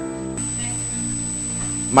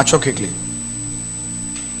 Mature quickly.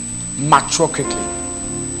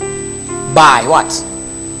 By what?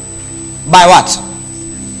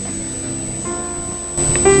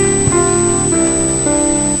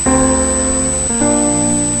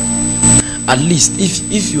 At least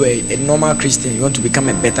if you are a normal Christian, you want to become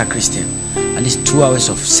a better Christian, at least 2 hours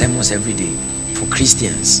of sermons every day. For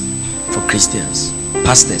Christians,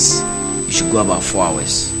 pastors, you should go about 4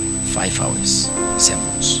 hours, 5 hours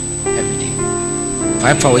sermons every day.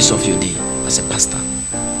 5 hours of your day as a pastor.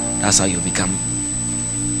 That's how you become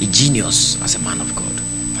a genius as a man of God.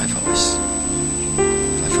 5 hours.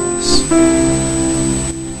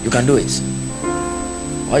 You can do it.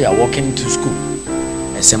 While you are walking to school,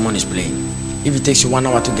 a sermon is playing. If it takes you 1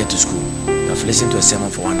 hour to get to school, you have listened to a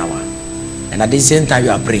sermon for 1 hour. And at the same time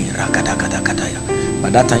you are praying. By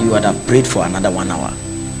that time you would have prayed for another 1 hour.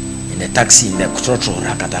 In the taxi, in the trotro,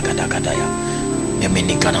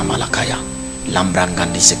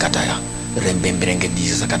 Rembembrenge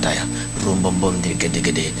Dizakataya, Rumbombom de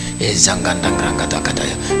Gedegede, Zangandangrangata,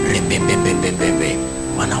 Rembembembembembe.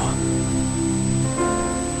 1 hour.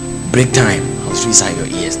 Break time. I'll freeze your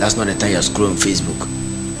ears. That's not the time you're scrolling Facebook.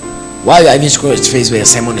 While you're even scrolling Facebook, your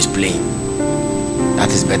sermon is playing. That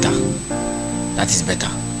is better. That is better.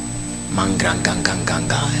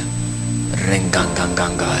 Mangrangangangangaya.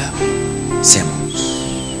 Rengangangangaya. Sermons.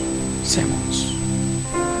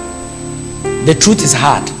 The truth is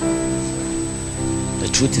hard. The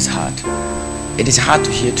truth is hard. It is hard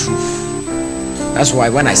to hear truth. That's why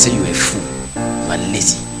when I say you're a fool, you are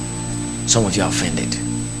lazy. Some of you are offended.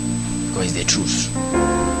 Because it's the truth.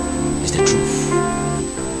 It's the truth.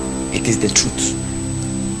 It is the truth.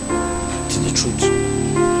 It is the truth.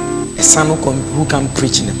 A son who can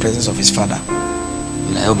preach in the presence of his father.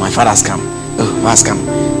 Like, oh, my father has come. Oh, has come.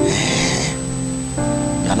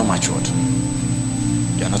 You are not matured.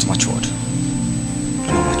 You are not matured. You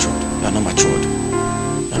are not matured. You are not matured. You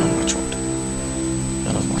are not matured. You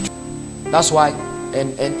are not matured. That's why,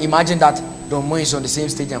 and imagine that Domo is on the same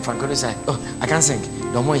stage and Franco is like, oh, I can't sing.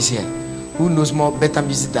 Domo is here. Who knows more better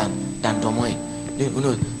music than Domo? Who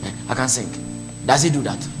knows? I can't sing. Does he do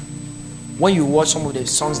that? When you watch some of the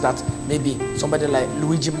songs that maybe somebody like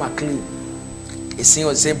Luigi McLean is singing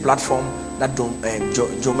on the same platform that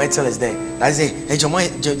Joe Metal is there. That's it. Hey, Joe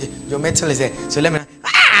Metal is there. So let me.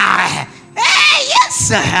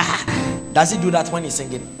 Yes. Does he do that when he's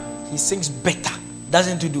singing? He sings better.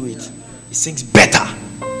 Doesn't he do it? He sings better.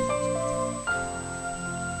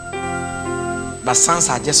 But sons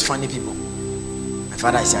are just funny people. My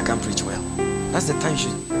father is here, I can preach well. That's the time you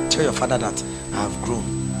should tell your father that I have grown.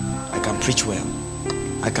 I can preach well.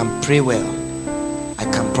 I can pray well. I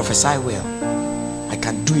can prophesy well. I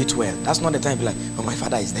can do it well. That's not the time to be like, oh, my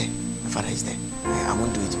father is there. My father is there. I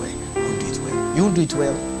won't do it well. I won't do it well. You won't do it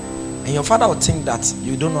well. And your father will think that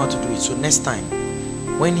you don't know how to do it. So next time,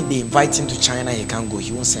 when they invite him to China, he can't go.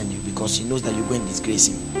 He won't send you because he knows that you're going to disgrace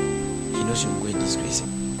him. He knows you're going to disgrace him.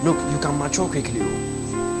 Look, you can mature quickly.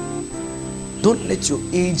 Don't let your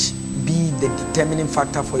age be the determining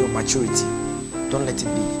factor for your maturity. Don't let it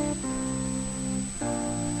be.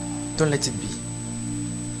 Don't let it be.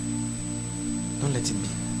 Don't let it be.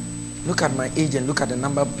 Look at my age and look at the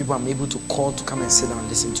number of people I'm able to call to come and sit down and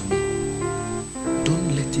listen to me.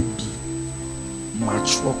 Don't let it be.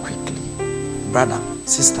 Mature quickly. Brother,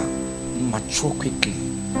 sister, mature quickly.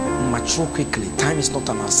 Mature quickly. Time is not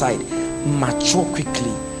on our side. Mature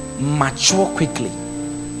quickly. Mature quickly.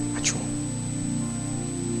 Mature.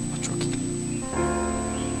 Mature quickly.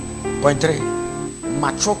 Point 3.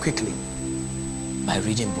 Mature quickly by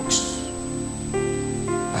reading books.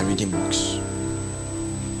 By reading books.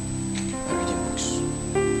 By reading books.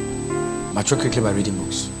 Mature quickly by reading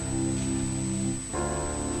books.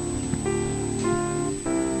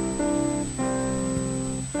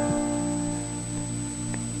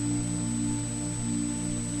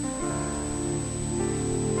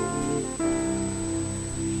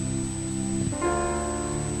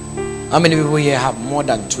 How many people here have more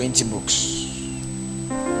than 20 books?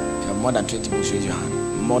 If you have more than 20 books, raise your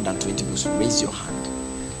hand. More than 20 books, raise your hand.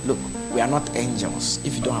 Look, we are not angels.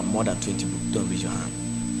 If you don't have more than 20 books, don't raise your hand.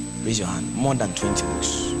 Raise your hand. More than 20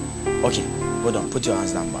 books. Okay, hold on. Put your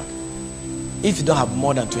hands down back. If you don't have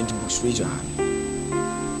more than 20 books, raise your hand.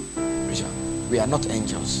 Raise your hand. We are not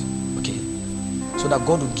angels. Okay? So that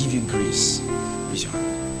God will give you grace. Raise your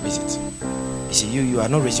hand. Raise it. You see, you are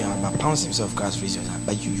not raising your hand, but pounds himself, Christ, raise your hand.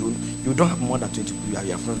 But you don't have more than 20 people.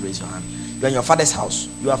 You have not raised your hand. You are in your father's house.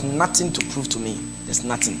 You have nothing to prove to me. There's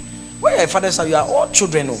nothing. When you're in your father's house, you are all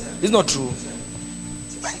children. No, it's not true.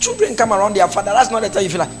 When children come around their father, that's not the time you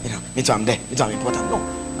feel like, me too, I'm there. Me too, I'm important. No,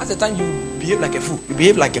 that's the time you behave like a fool. You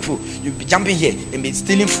behave like a fool. You be jumping here and be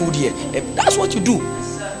stealing food here. And that's what you do.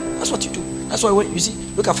 That's what you do. That's why when you see,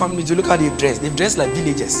 look at families, you look how they dress. They dress like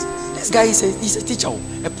villagers. This guy he's a teacher,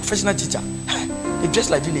 a professional teacher. They dress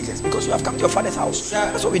like villagers because you have come to your father's house.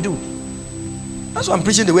 That's what we do. That's why I'm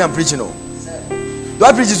preaching the way I'm preaching. Do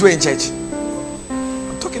I preach this way in church?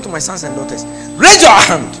 I'm talking to my sons and daughters. Raise your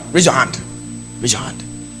hand. Raise your hand. Raise your hand.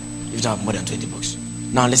 If you don't have more than 20 books.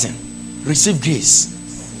 Now listen. Receive grace.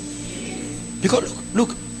 Because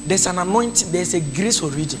look, there's an anointing. There's a grace for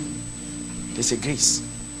reading. There's a grace.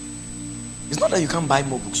 It's not that you can't buy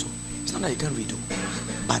more books. It's not that you can't read.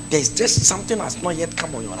 But there's just something that's not yet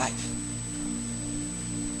come on your life.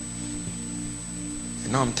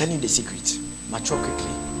 And now I'm telling you the secret. Mature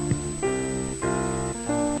quickly.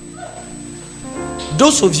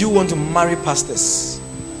 Those of you who want to marry pastors,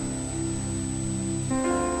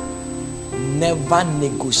 never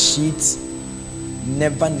negotiate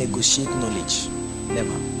knowledge. Never.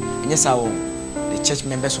 And yes, the church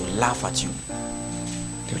members will laugh at you.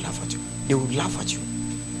 They will laugh at you. They will laugh at you.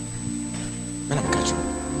 When I'm catching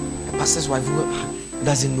a pastor's wife who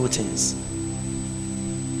doesn't know things,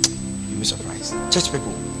 you'll be surprised. Church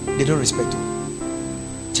people, they don't respect you.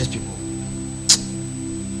 Church people.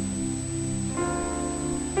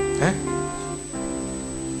 Eh?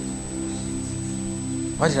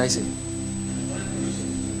 What did I say?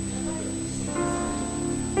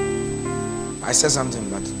 I said something,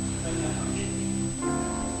 but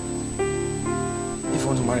if you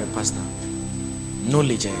want to marry a pastor,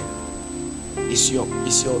 knowledge is your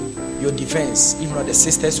defense. Even though the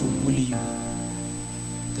sisters will bully you,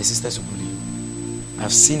 the sisters will bully you.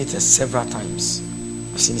 I've seen it several times.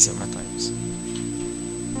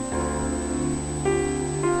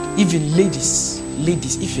 Even ladies,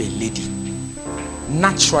 if you're a lady,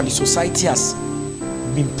 naturally society has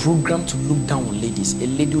been programmed to look down on ladies. A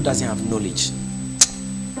lady who doesn't have knowledge,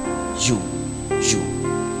 you,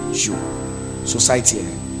 society,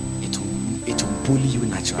 it will bully you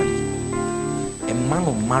naturally. A man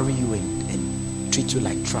will marry you and treat you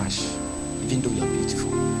like trash, even though you are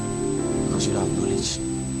beautiful, because you don't have knowledge.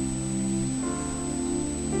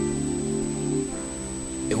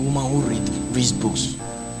 A woman who reads books,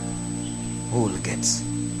 who will get?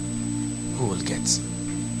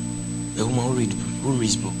 A woman who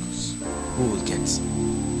reads books, who will get?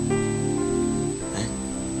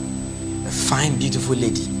 A fine, beautiful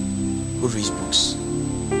lady who reads books,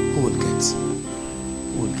 who will get?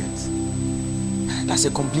 That's a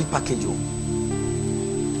complete package. A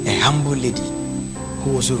humble lady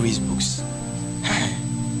who also reads books.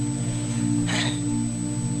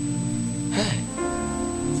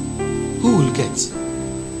 Who will get?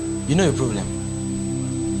 You know your problem.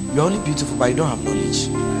 You're only beautiful, but you don't have knowledge.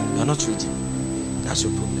 You're not reading. That's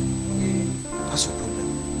your problem. That's your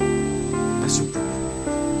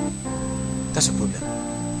problem.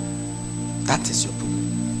 That is your problem.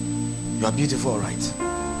 You are beautiful, all right?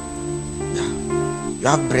 Yeah. You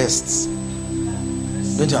have breasts.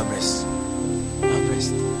 Don't you have breasts? You have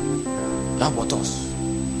breasts. You have buttocks.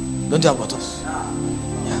 Don't you have buttocks?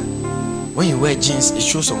 Yeah. When you wear jeans, it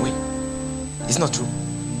shows some weight. It's not true.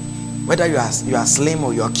 Whether you are slim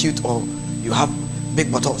or you are cute or you have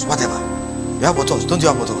big buttocks, whatever. You have buttocks. Don't you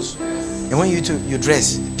have buttocks? And when you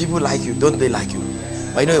dress, people like you. Don't they like you?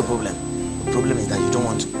 But you know your problem. The problem is that you don't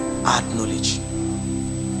want to add knowledge.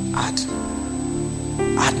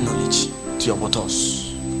 Add knowledge to your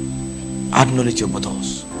buttocks. Add knowledge to your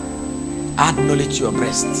buttocks. Add knowledge to your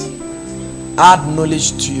breasts. Add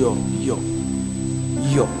knowledge to your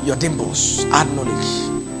dimples. Add knowledge.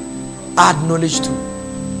 Add knowledge to,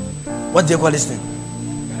 what do you call this thing?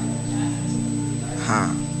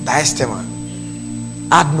 Diastema.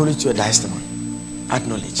 Add knowledge to your diastema. Add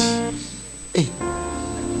knowledge. Hey,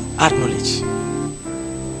 add knowledge.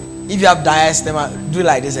 If you have diastema, do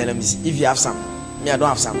like this and let me see. If you have some, me, I don't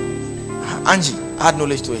have some. Angie, add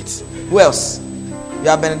knowledge to it. Who else? You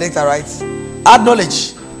have Benedicta, right? Add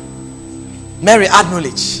knowledge. Mary, add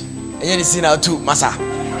knowledge. And you see now too, Masa.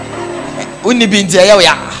 Uni binti ya.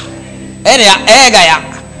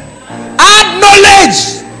 Add knowledge.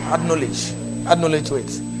 Add knowledge. Add knowledge to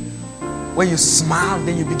it. When you smile,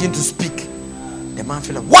 then you begin to speak. The man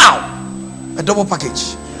feel like, wow, a double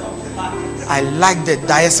package. I like the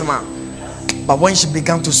diastema, but when she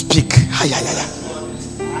began to speak,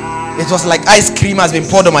 it was like ice cream has been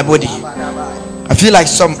poured on my body. I feel like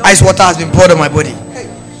some ice water has been poured on my body.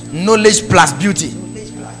 Knowledge plus beauty.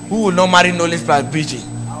 Who will not marry knowledge plus beauty?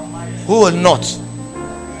 Who will not?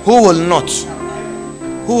 Who will not?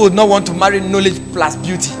 Who will not want to marry knowledge plus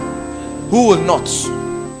beauty? Who will not?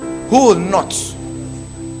 Who will not?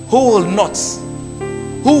 Who will not?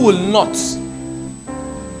 Who will not?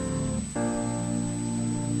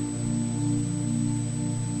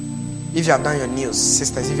 If you have done your nails,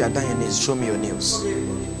 sisters, if you have done your nails, show me your nails.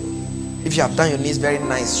 If you have done your nails very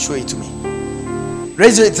nice, show it to me.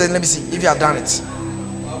 Raise it and let me see if you have done it.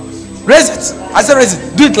 Raise it. I said raise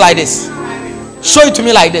it. Do it like this. Show it to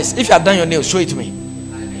me like this. If you have done your nails, show it to me.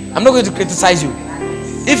 I'm not going to criticize you.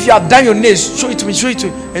 If you have done your nails, show it to me. Show it to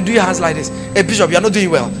me. And do your hands like this. Hey, Bishop, you are not doing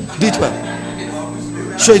well. Do it well.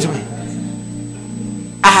 Show it to me.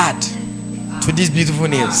 Add to these beautiful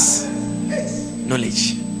nails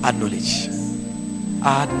knowledge. Add knowledge.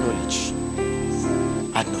 Add knowledge.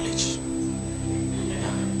 Add knowledge.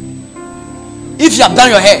 If you have done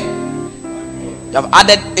your hair, you have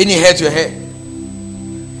added any hair to your hair,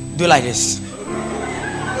 do like this.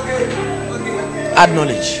 Add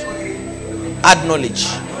knowledge. Add knowledge.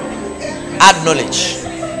 Add knowledge.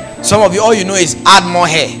 Some of you, all you know is add more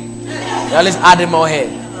hair. You're always adding more hair,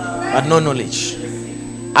 but no knowledge.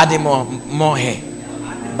 Adding more hair.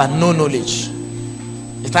 but no knowledge.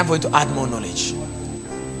 It's time for you to add more knowledge.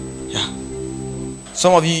 Yeah.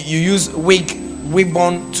 Some of you use wig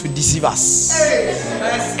on to deceive us.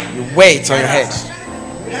 You wear it on your head,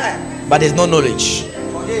 but there's no knowledge.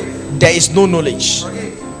 There is no knowledge.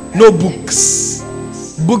 No books.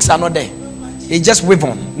 Books are not there. It's just wave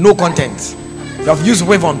on, no content. You have used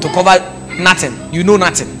wave on to cover nothing. You know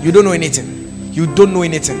nothing. You don't know anything. You don't know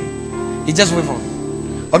anything. It's just wave on.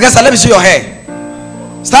 Augusta, let me see your hair.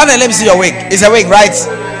 Stand and let me see your wig. It's a wig, right?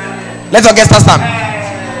 Let Augusta stand.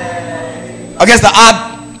 Augusta,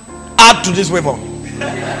 add to this wave on.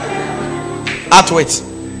 Add to it.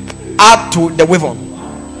 Add to the wave on.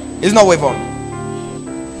 It's not wave on.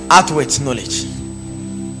 Add to it knowledge.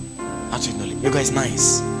 Add to it knowledge. Because it's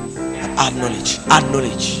nice. Add knowledge. Add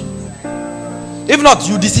knowledge. If not,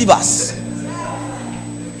 you deceive us.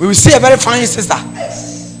 We will see a very fine sister.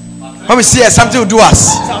 When we see her, something will do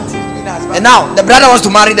us. And now the brother wants to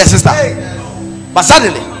marry the sister. But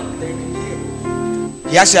suddenly,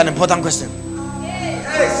 he asks you an important question.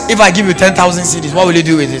 If I give you 10,000 CDs, what will you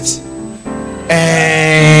do with it?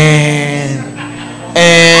 Hey!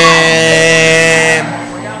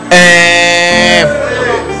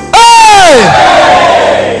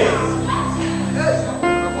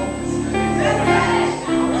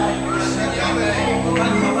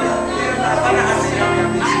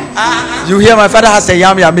 You hear my father has a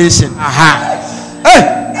yam mission. Hey!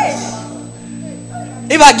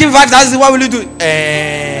 If I give 5,000, what will you do?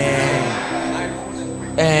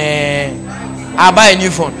 I'll buy a new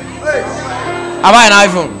phone. I'll buy an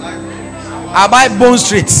iPhone. I'll buy Bone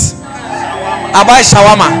Street. I'll buy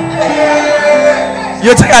shawarma.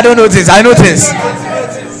 You think I don't know things? I know things.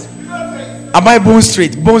 I'll buy Bone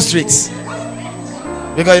Street. Because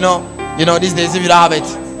you know these days if you don't have it,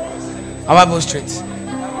 I'll buy Bone Street.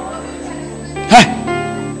 Hey!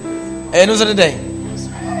 And who's the day?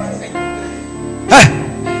 Hey!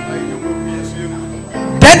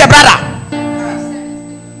 Then the brother.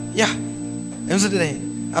 Yeah. And who's the day?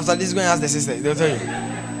 After this, go and ask the sister. They'll tell you.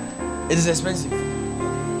 It is expensive.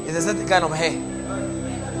 It's a certain kind of hair.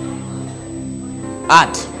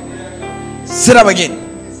 Add. Sit up again.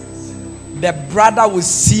 The brother will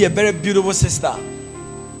see a very beautiful sister.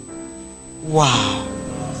 Wow.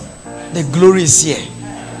 The glory is here.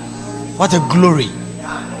 What a glory.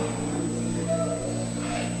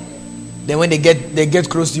 Then when they get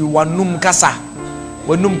close to you, wanum kasa.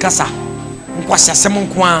 Nkwasya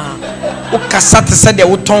semunkwa. Ukasa te said they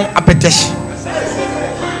would turn appetition.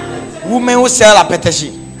 Women who sell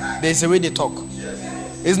appetition, there's a way they talk.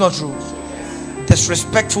 It's not true.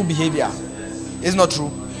 Disrespectful behavior. It's not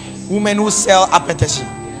true. Women who sell appetition.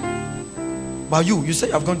 But you say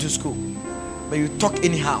you have gone to school, but you talk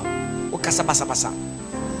anyhow. Ukasa basa.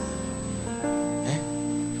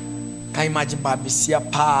 Can you imagine Babisia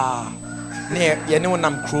pa? Ne yene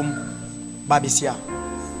nam krom Babisia.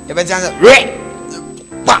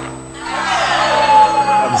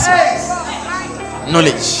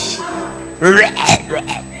 Knowledge.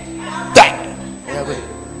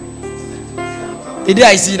 The day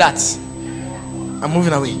I see that, I'm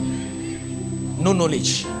moving away. No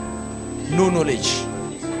knowledge. No knowledge.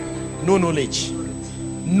 No knowledge.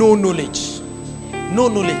 No knowledge. No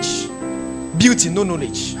knowledge. Beauty, no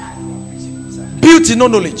knowledge. Beauty, no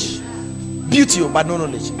knowledge. Beauty, but no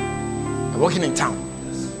knowledge. I'm walking in town,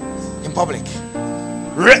 in public,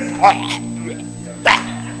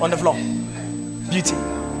 on the floor. Beauty.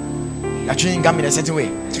 You're chewing gum in a certain way.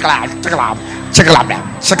 Check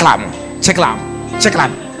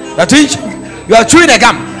you are chewing a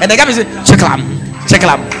gum, and the gum is check.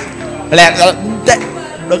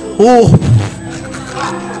 Oh.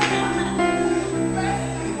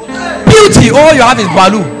 Beauty, all you have is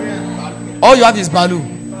balu. All you have is balu.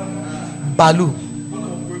 Balu.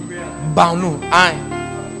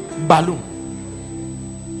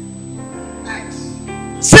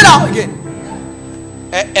 Sit down again.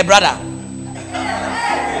 A brother.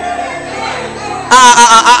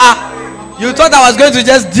 You thought I was going to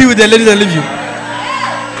just deal with the ladies and leave you.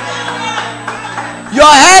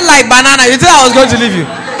 Your hair like banana. You thought I was going to leave you.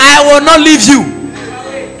 I will not leave you.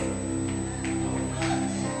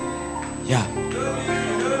 Yeah.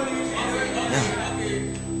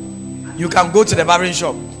 You can go to the barbering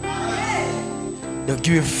shop. They'll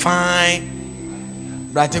give you fine.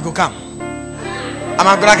 Brother, come.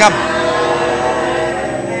 I'm gonna come.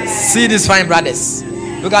 See these fine brothers.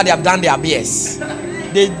 Look how they have done their BS.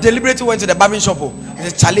 They deliberately went to the barbering shop. They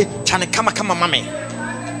said, Charlie, come, mommy.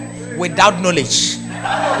 Without knowledge.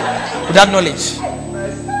 Without knowledge.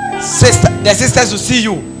 The sisters will see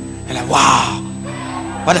you. And like, wow,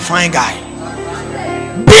 what a fine guy.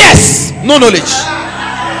 BS, no knowledge.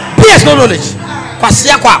 BS no knowledge.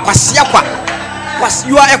 Kwasiakwa.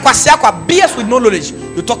 You are a kwasiakwa. BS with no knowledge.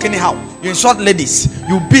 You talk anyhow. You insult ladies.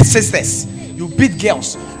 You beat sisters. You beat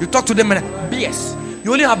girls. You talk to them and BS.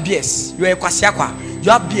 You only have BS. You are a kwasiakwa.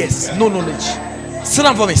 You have BS, no knowledge. Sit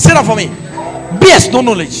down for me. BS, no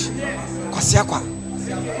knowledge. Kwasiakwa.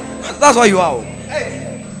 That's what you are.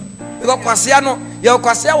 You got kwasiano. You are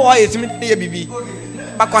kwasiakwa. It's me, baby.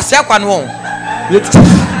 But kwasiakwa no.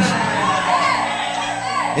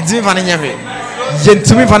 It's me funny nyere.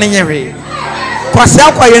 Yentumi funny nyere.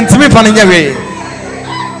 Kwasiakwa yentumi funny nyere.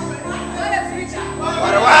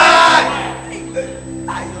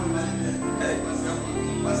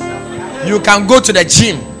 You can go to the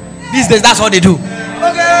gym. These days, that's what they do.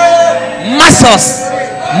 Muscles.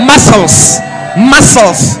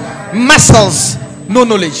 No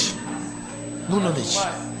knowledge.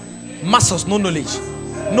 Muscles, no knowledge.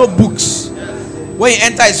 No books. When you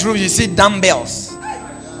enter his room, you see dumbbells.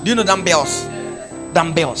 Do you know dumbbells?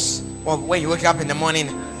 Or when you wake up in the morning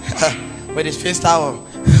with his face towel.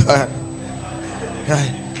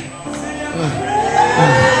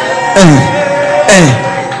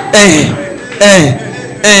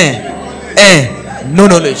 No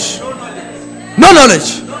knowledge.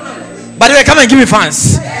 By the way, come and give me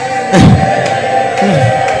fans.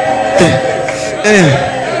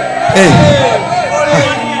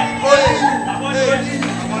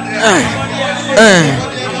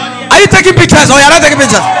 Are you taking pictures or you are not taking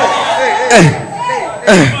pictures?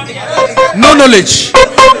 No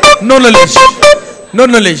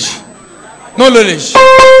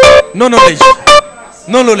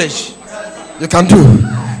knowledge. You can do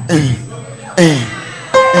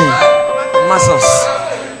muscles.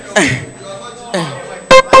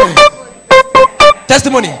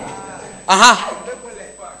 Testimony.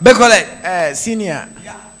 Bekole. Senior.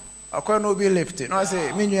 Akwa no be left. No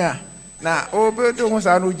say menua. Na obe to mo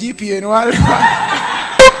sa no GPA no wale.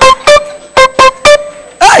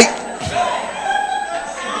 Hey.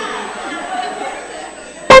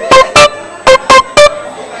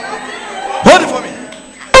 Hold it for me.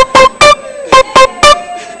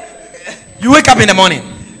 You wake up in the morning.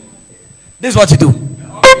 This is what you do.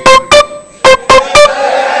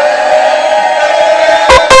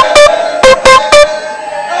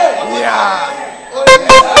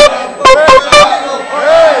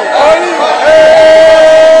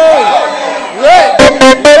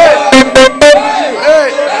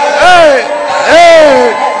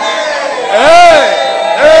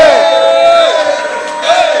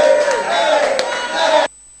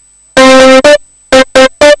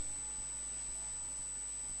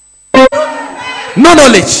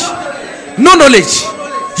 No knowledge.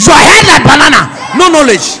 Your head like banana. No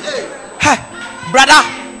knowledge. Hey, brother,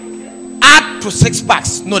 add to 6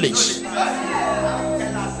 packs knowledge.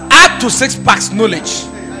 Add to 6 packs knowledge.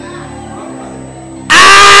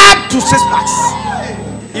 Add to 6 packs.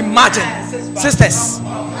 Imagine, sisters.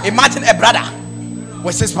 Imagine a brother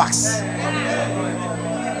with 6 packs.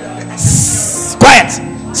 Quiet.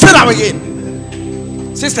 Sit down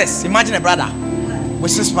again. Sisters, imagine a brother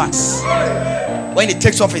with 6 packs. When he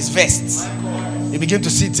takes off his vest, you begin to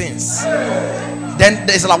see things. Then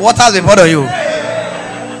there's like water in front of you.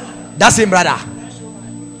 That's him, brother.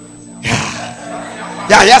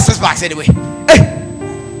 Yeah, he has 6 packs anyway. Hey,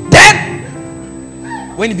 then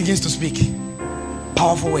when he begins to speak,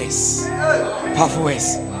 powerful words.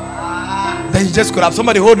 Then you just could have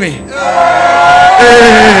somebody hold me. Hey,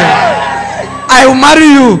 I will marry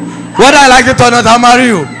you. Whether I like it or not, I'll marry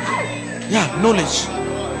you. Yeah, knowledge.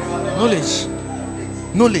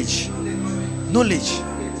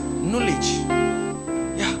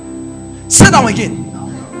 Yeah. Sit down again.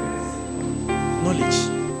 Knowledge.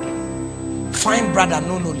 Fine brother,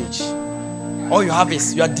 no knowledge. All you have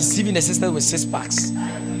is you are deceiving the sister with 6 packs.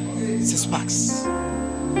 6 packs.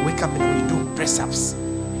 Wake up and you do press ups,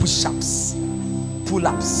 push ups, pull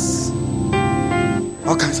ups,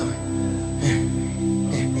 all kinds of.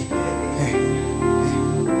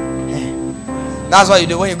 That's what you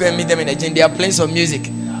do when you go and meet them in the gym. They are playing some music.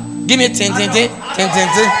 Give me tin.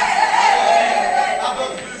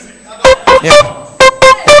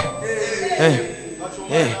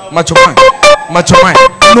 Hey, macho man.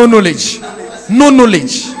 No knowledge.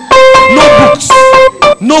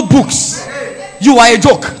 No books. You are a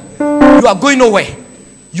joke. You are going nowhere.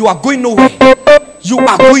 No knowledge. You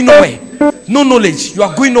are going nowhere. No knowledge. You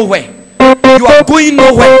are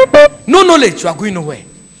going nowhere.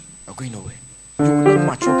 You will not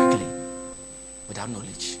mature quickly without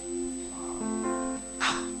knowledge.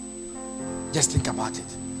 Just think about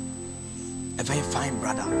it. A very fine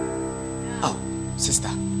brother. Oh, sister,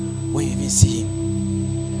 when you even see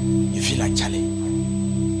him, you feel like Charlie.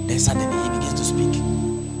 And suddenly he begins to speak.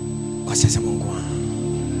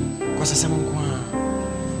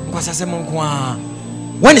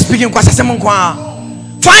 When he's speaking,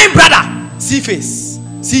 fine brother, see face,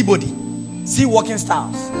 see body, see walking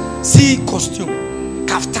styles, see costume,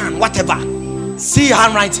 kaftan, whatever, see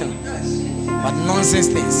handwriting, but nonsense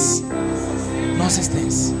things,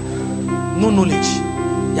 no knowledge.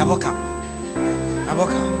 Yaboka,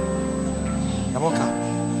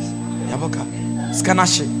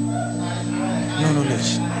 Skanashi,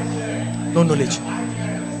 no knowledge.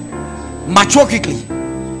 Mature quickly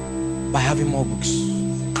by having more books,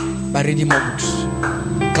 by reading more books.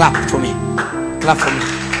 Clap for me.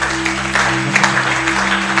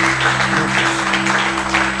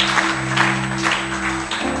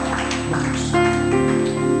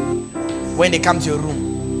 When they come to your room,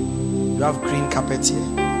 you have green carpet here.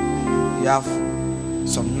 You have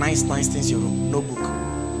some nice things in your room. No book.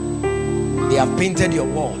 They have painted your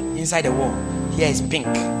wall. Inside the wall, here is pink,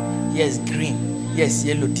 here is green, here is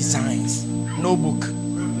yellow designs. No book.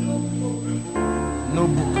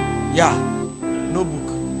 Yeah, no book.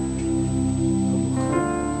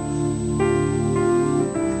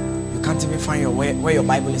 You can't even find where your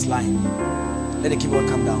Bible is lying. Let the keyboard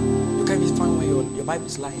come down. You can't even find where your Bible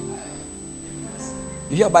is lying.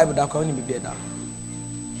 You hear Bible that can only be better.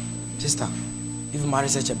 Sister, if you marry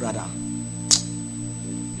such a brother,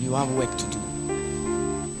 you have work to do.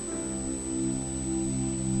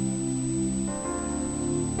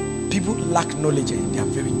 People lack knowledge and they are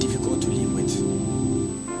very difficult to live with.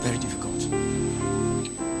 Very difficult.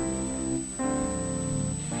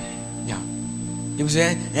 Yeah. People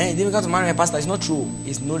say, hey, difficult to marry a pastor. It's not true.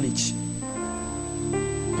 It's knowledge.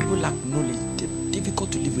 People lack knowledge. They're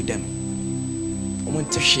difficult to live with them.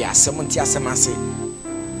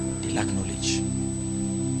 They lack knowledge.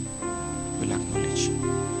 We lack knowledge.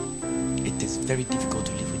 It is very difficult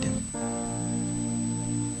to live with them.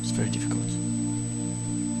 It's very difficult.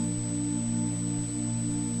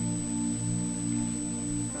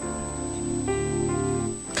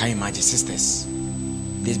 Can you imagine, sisters?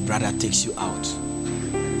 This brother takes you out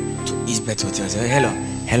to Eastbeth Hotel. Say,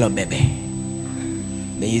 hello, baby.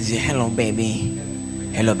 Then you say, hello, baby.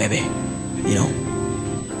 You know,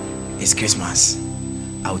 it's Christmas.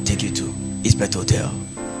 I will take you to Eastbeth Hotel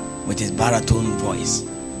with his baritone voice.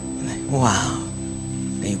 Like, wow.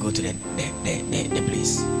 Then you go to the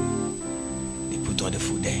place. They put all the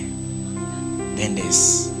food there. Then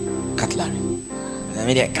there's cutlery.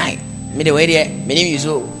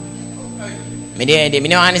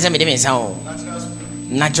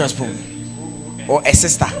 Natural spoon. Or a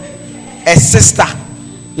sister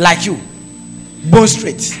like you, bone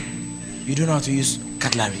straight. You don't know how to use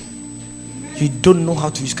cutlery. You don't know how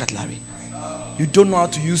to use cutlery. You don't know how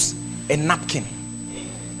to use a napkin.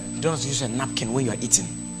 You don't know how to use a napkin when you are eating.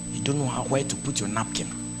 You don't know where to put your napkin.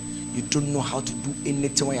 You don't know how to do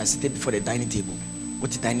anything when you are sitting before the dining table.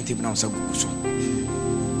 What's the dining table now?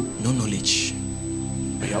 No knowledge.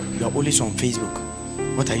 You are always on Facebook.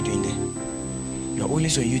 What are you doing there? You are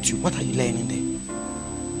always on YouTube. What are you learning there?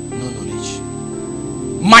 No knowledge.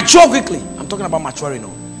 Mature quickly. I'm talking about maturing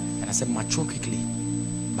now. And I said mature quickly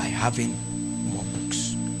by having more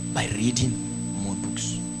books, by reading more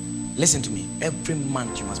books. Listen to me. Every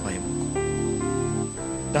month you must buy a book.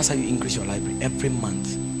 That's how you increase your library. Every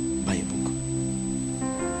month, buy a book.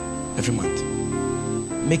 Every month.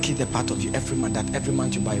 Make it a part of you every month, that every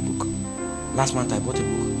month you buy a book. Last month I bought a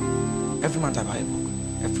book. Every month I buy a book.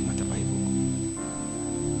 Every month I buy a book.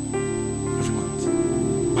 Every month.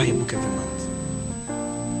 Buy a book every month.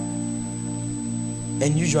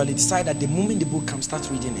 And usually decide that the moment the book comes, start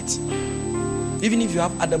reading it. Even if you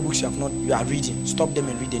have other books you are reading, stop them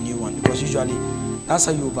and read a new one. Because usually that's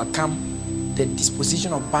how you overcome the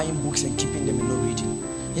disposition of buying books and keeping them and not reading.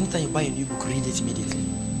 Anytime you buy a new book, read it immediately.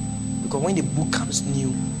 Because when the book comes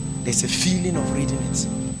new, there's a feeling of reading it.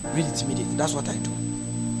 Read it immediately. That's what I do.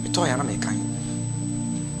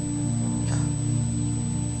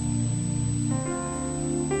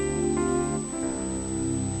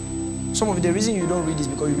 Some of the reason you don't read is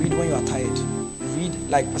because you read when you are tired. You read,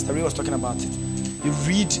 like Pastor Ray was talking about it. You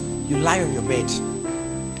read, you lie on your bed.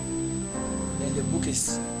 Then the book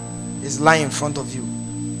is lying in front of you.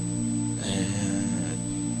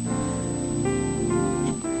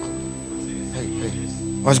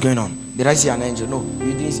 What's going on? Did I see an angel? No,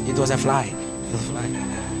 you didn't. It was a fly. It was a fly.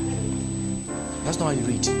 That's not how you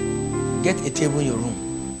read. Get a table in your room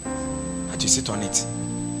that you sit on it.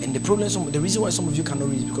 And the reason why some of you cannot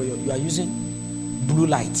read is because you are using blue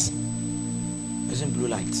light. Using blue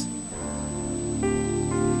light.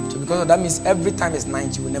 So because of that means every time it's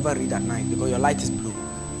night, you will never read at night because your light is blue.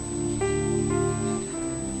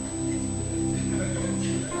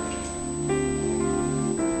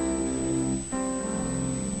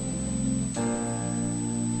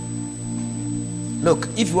 Look,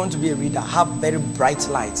 if you want to be a reader, have very bright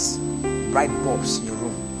lights, bright bulbs in your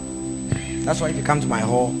room. That's why if you come to my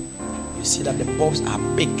hall, you see that the bulbs are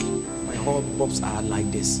big. My hall bulbs are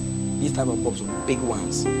like this. These type of bulbs are big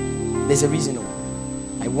ones. There's a reason.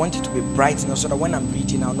 I want it to be bright so that when I'm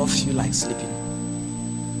reading, I'll not feel like sleeping.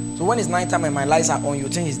 So when it's nighttime and my lights are on, you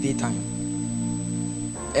think it's daytime.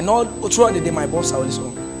 And all throughout the day, my bulbs are always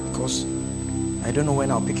on because I don't know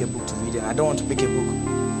when I'll pick a book to read, and I don't want to pick a book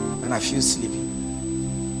and I feel sleepy.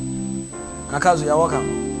 Nakazu, you're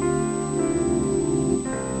welcome.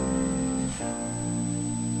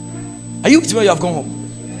 Are you with me? You have gone home.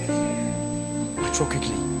 Mature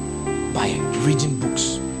quickly by reading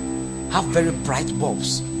books. Have very bright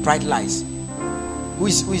bulbs, bright lights. Who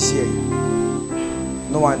is here?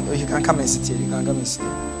 No one. You can come and sit here. You can come and sit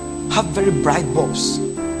here. Have very bright bulbs.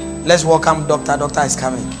 Let's welcome Doctor. Doctor is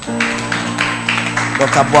coming.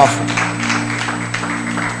 Dr. Boafo.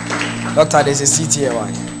 Doctor, there's a seat here.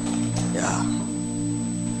 Why?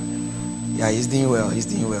 Yeah, he's doing well. He's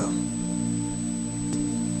doing well.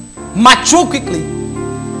 Mature quickly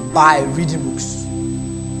by reading books.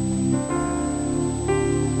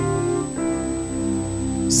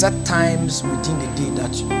 Set times within the day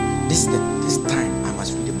that this time I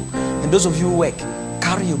must read a book. And those of you who work,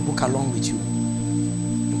 carry your book along with you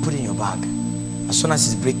and put it in your bag. As soon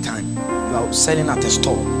as it's break time, you are selling at a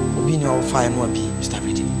store. You start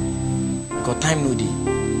reading. Because time no day.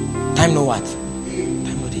 Time no what?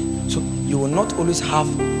 Time no day. So you will not always have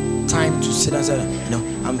time to sit and say,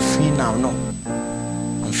 I'm free now. No.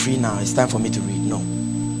 I'm free now. It's time for me to read. No.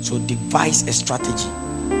 So devise a strategy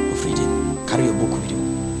of reading. Carry your book with you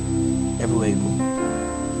everywhere you go.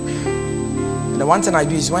 And the one thing I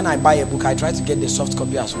do is when I buy a book, I try to get the soft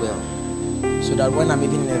copy as well. So that when I'm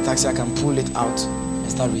even in a taxi, I can pull it out and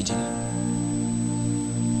start reading.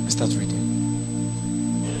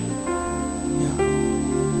 Yeah.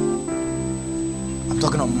 I'm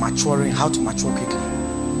talking of maturing, how to mature quickly.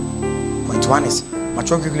 Point one is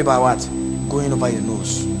mature quickly by what? Going over your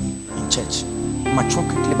nose in church. Mature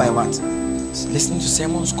quickly by what? Listening to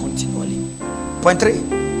sermons continually. Point three,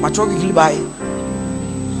 mature quickly by